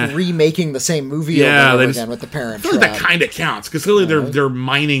just keep remaking the same movie over and over again with The Parent Trap. That kind of counts, because clearly they're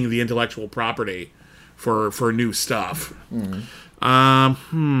mining the intellectual property for new stuff. No, that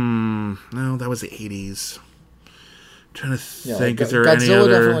was the 80s. I'm trying to think, is there Godzilla any other...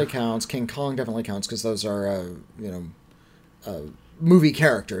 definitely counts. King Kong definitely counts, because those are, movie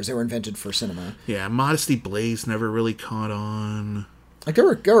characters. They were invented for cinema. Yeah, Modesty Blaze never really caught on. Like there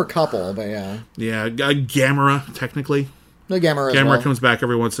were a couple, but yeah. Yeah, Gamera, technically. No, Gamera as well. Comes back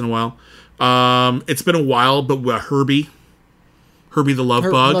every once in a while. It's been a while, but Herbie the Love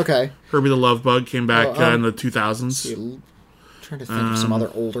Bug. Okay. Herbie the Love Bug came back in the 2000s. Trying to think of some other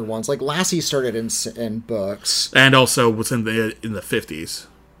older ones. Like Lassie started in books. And also was in the 50s.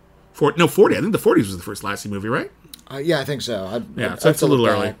 40. I think the 40s was the first Lassie movie, right? Yeah, I think so. So it's a little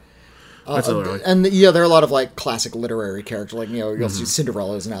early. And there are a lot of like classic literary characters, like you'll see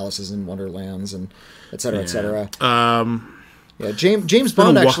Cinderella's and Alice's in Wonderlands and et cetera, et cetera. James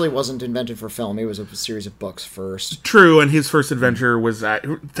Bond actually wasn't invented for film; it was a series of books first. True, and his first adventure was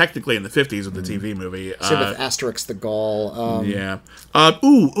technically in the 50s with the TV movie. Same with Asterix the Gaul.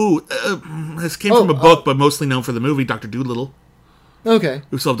 This came from a book, but mostly known for the movie Dr. Dolittle. Okay,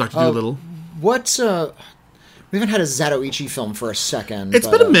 we still have Dr. Dolittle. We haven't had a Zatoichi film for a second. It's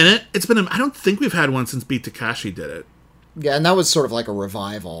been a minute. I don't think we've had one since Beat Takashi did it. Yeah, and that was sort of like a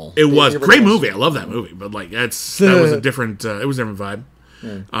revival. It was great movie. I love that movie, but like that was a different. It was a different vibe.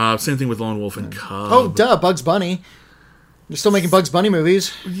 Yeah. Same thing with Lone Wolf and Cub. Oh, duh, Bugs Bunny. They're still making Bugs Bunny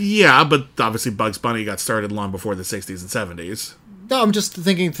movies. Yeah, but obviously Bugs Bunny got started long before the 60s and 70s. No, I'm just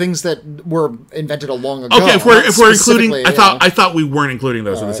thinking things that were invented a long ago. Okay, if we're including, I thought we weren't including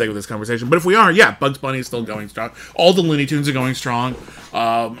those for the sake of this conversation. But if we are, Bugs Bunny is still going strong. All the Looney Tunes are going strong.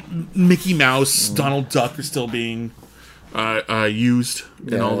 Mickey Mouse, Donald Duck are still being used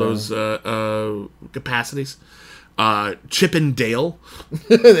in all those capacities. Chip and Dale.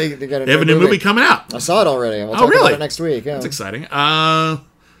 they have a new movie coming out. I saw it already. We'll talk about it next week. Yeah. That's exciting. I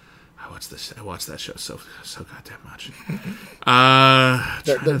watched that show so goddamn much.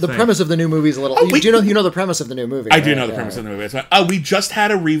 The premise of the new movie is a little. You know the premise of the new movie. I do know the premise of the movie. We just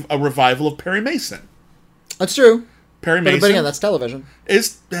had a revival of Perry Mason. That's true. Perry Mason. But again, that's television.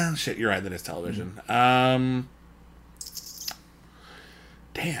 Shit, you're right. That is television. Damn.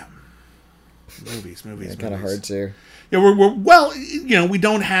 Movies. Kind of hard to. Yeah, we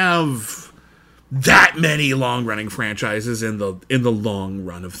don't have that many long-running franchises in the long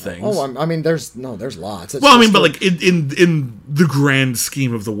run of things. Oh, I mean, there's lots. But like in the grand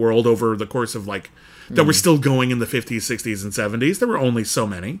scheme of the world, over the course of like that we're still going in the 50s, 60s, and 70s, there were only so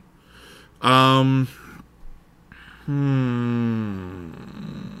many. Let's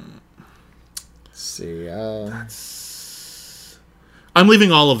see. I'm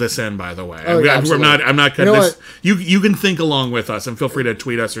leaving all of this in, by the way. I'm not cutting this. You can think along with us, and feel free to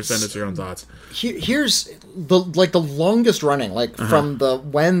tweet us or send us your own thoughts. Here's the longest running, from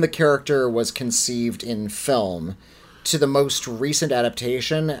when the character was conceived in film to the most recent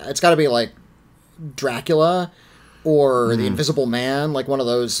adaptation. It's got to be like Dracula or The Invisible Man, like one of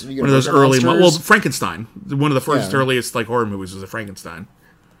those early. Well, Frankenstein. One of the first earliest horror movies was a Frankenstein.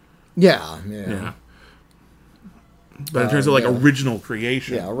 Yeah. But in terms of original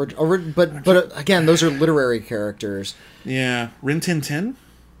creation, but again, those are literary characters. Yeah, Rin Tin Tin.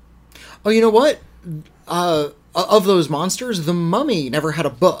 Oh, you know what? Of those monsters, the Mummy never had a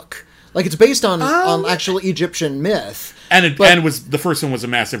book. Like, it's based on actual Egyptian myth. And the first one was a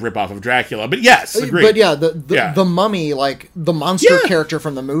massive ripoff of Dracula. But yes, agreed. But yeah, the Mummy, like, the monster character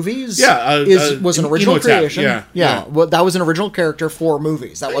from the movies was an original creation. Yeah. Well, that was an original character for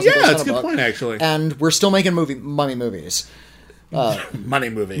movies. That wasn't based on a book. That's a good point, actually. And we're still making mummy movies. Money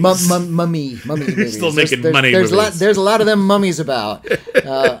movies. Mummy movies. Still making money movies. There's a lot of them mummies about.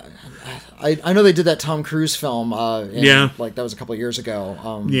 I know they did that Tom Cruise film. Like that was a couple of years ago.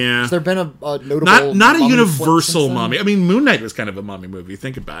 Has there been a notable not a universal mummy? I mean, Moon Knight was kind of a mummy movie.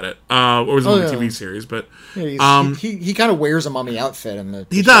 Think about it. Or it was a TV series, but he kind of wears a mummy outfit in the.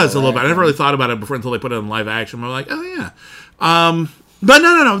 He does a little bit. I never really thought about it before until they put it in live action. I'm like, oh yeah. But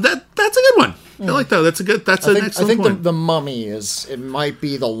no. That's a good one. I like that. That's an excellent I think point. the Mummy might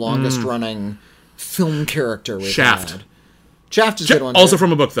be the longest running film character we've had. Shaft is a good one. Also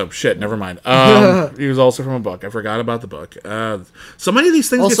from a book, though. Shit, never mind. He was also from a book. I forgot about the book. So many of these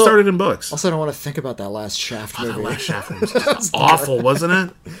things get started in books. Also, I don't want to think about that last Shaft movie. That last Shaft movie was awful, wasn't it?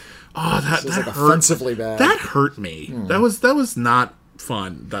 Oh, that hurt. Offensively bad. That hurt me. That was not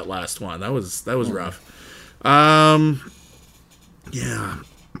fun. That last one. That was rough. Yeah.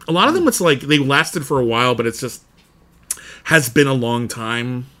 A lot of them, it's like they lasted for a while, but it's just has been a long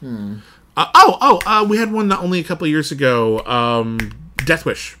time. We had one not only a couple of years ago. Death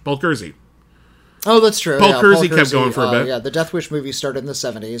Wish, Paul Kersey. Oh, that's true. Paul Kersey kept going for a bit. Yeah, the Death Wish movie started in the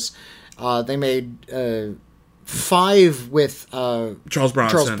 70s. They made 5 with Charles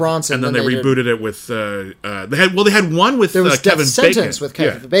Bronson, and then they rebooted rebooted it with they had one with there was Kevin Death Bacon. Sentence with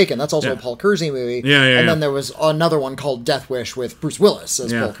Kevin Bacon. That's also a Paul Kersey movie. And then there was another one called Death Wish with Bruce Willis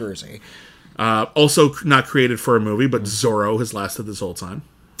as Paul Kersey. Also not created for a movie, but Zorro has lasted this whole time.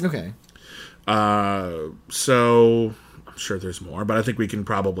 Okay. So I'm sure there's more, but I think we can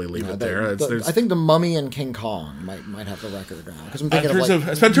probably leave it there. I think the Mummy and King Kong might have the record now because I'm thinking in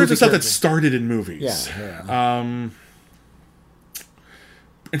terms of stuff that started in movies. Yeah.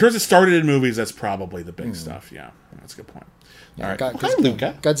 In terms of started in movies, that's probably the big stuff. Yeah, that's a good point. Yeah, all right, hi,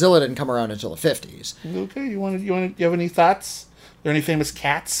 Luca. Godzilla didn't come around until the 50s. Luca, you have any thoughts? Are there any famous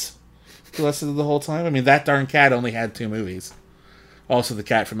cats who lasted the whole time? I mean, that darn cat only had 2 movies. Also, the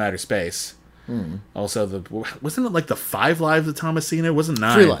cat from outer space. Also, wasn't it like the 5 lives of Thomasina? It wasn't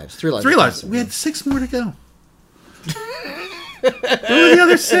 9. 3 lives. 3 lives. 3 lives. We had 6 more to go. Where were the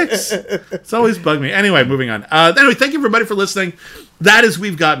other 6? It's always bugged me. Anyway, moving on. Anyway, thank you everybody for listening. That is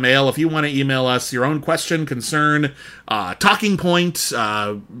We've Got Mail. If you want to email us your own question, concern, talking point,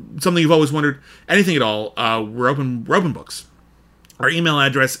 something you've always wondered, anything at all, we're open books. Our email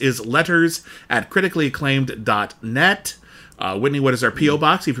address is letters@criticallyacclaimed.net. Whitney, what is our P.O.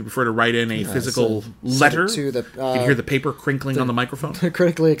 box? If you prefer to write in a physical letter, you can hear the paper crinkling on the microphone. The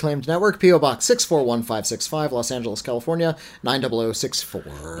Critically Acclaimed Network, P.O. Box 641565, Los Angeles, California,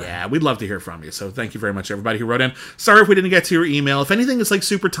 90064. Yeah, we'd love to hear from you. So thank you very much, everybody who wrote in. Sorry if we didn't get to your email. If anything is like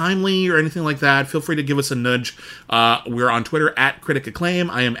super timely or anything like that, feel free to give us a nudge. We're on Twitter @Critic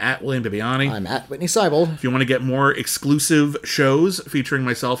Acclaim. I am @William Bibiani. I'm @Whitney Seibold. If you want to get more exclusive shows featuring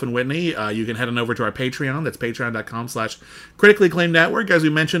myself and Whitney, you can head on over to our Patreon. That's patreon.com/Critically Acclaimed Network. As we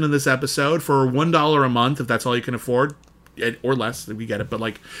mentioned in this episode, for $1 a month, if that's all you can afford, or less, if you get it, but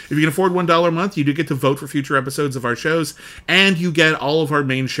like if you can afford $1 a month, you do get to vote for future episodes of our shows, and you get all of our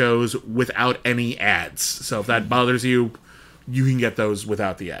main shows without any ads. So if that bothers you, you can get those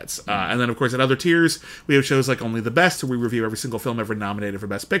without the ads. And then, of course, at other tiers, we have shows like Only the Best, where we review every single film ever nominated for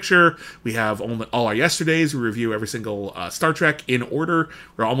Best Picture. We have All Our Yesterdays. We review every single Star Trek in order.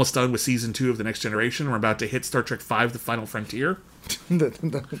 We're almost done with Season 2 of The Next Generation. We're about to hit Star Trek V, The Final Frontier.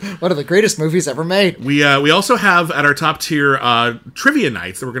 One of the greatest movies ever made. We also have at our top tier trivia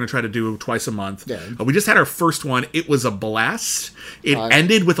nights that we're going to try to do twice a month. Yeah. We just had our first one. It was a blast. It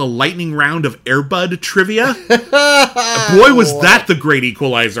ended with a lightning round of Air Bud trivia. Boy, was that the great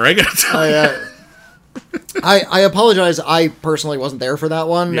equalizer, I gotta tell you. I apologize. I personally wasn't there for that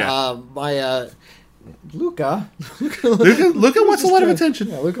one. Yeah. Luca wants a lot of attention.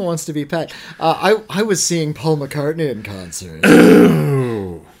 Yeah, Luca wants to be pet. I was seeing Paul McCartney in concert.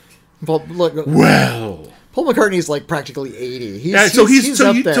 Oh. Paul McCartney's like practically 80.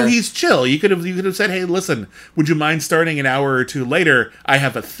 He's chill. You could have said, "Hey, listen, would you mind starting an hour or two later? I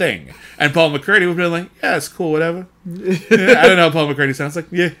have a thing." And Paul McCartney would be like, "Yeah, it's cool, whatever." I don't know how Paul McCartney sounds like.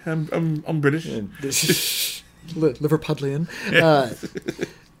 Yeah, I'm British. Liverpudlian.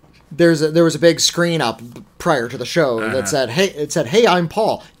 There was a big screen up prior to the show that said, "Hey, I'm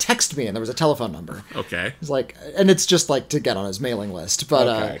Paul. Text me," and there was a telephone number. Okay. It's like, and it's just like to get on his mailing list.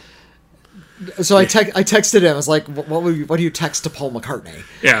 But so I texted him. I was like, "What do you text to Paul McCartney?"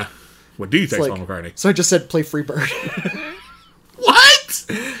 Yeah. What do you text like, Paul McCartney? So I just said, play Freebird. What?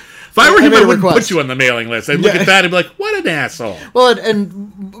 If I were him, I wouldn't request. put you on the mailing list. I'd look at that and be like, what an asshole. Well,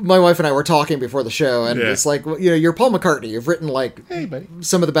 and my wife and I were talking before the show, and it's like, you're Paul McCartney. You've written, like,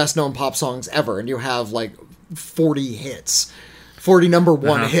 some of the best-known pop songs ever, and you have, like, 40 hits. 40 number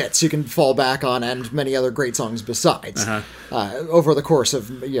one hits you can fall back on, and many other great songs besides. Over the course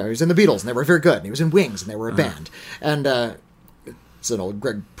of, he was in the Beatles, and they were very good, and he was in Wings, and they were a band. And it's an old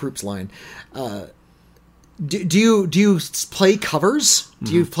Greg Proops line. Do you play covers?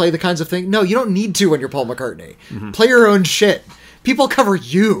 Do you play the kinds of thing? No, you don't need to when you're Paul McCartney. Play your own shit. People cover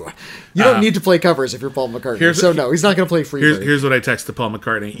you. You don't need to play covers if you're Paul McCartney. So no, he's not going to play Freebird. Here's what I text to Paul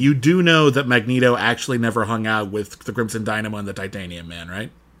McCartney. You do know that Magneto actually never hung out with the Crimson Dynamo and the Titanium Man,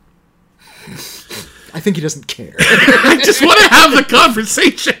 right? I think he doesn't care. I just want to have the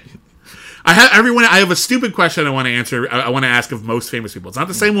conversation. I have a stupid question I want to answer. I want to ask of most famous people. It's not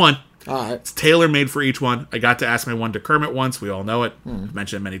the same one. All right. It's tailor-made for each one. I got to ask my one to Kermit once. We all know it. I've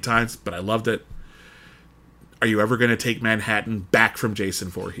mentioned it many times, but I loved it. Are you ever going to take Manhattan back from Jason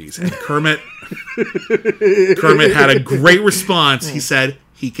Voorhees? And Kermit had a great response. He said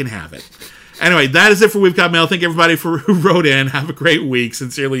he can have it. Anyway, that is it for We've Got Mail. Thank everybody who wrote in. Have a great week.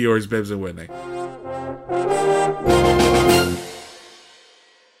 Sincerely yours, Bibbs and Whitney.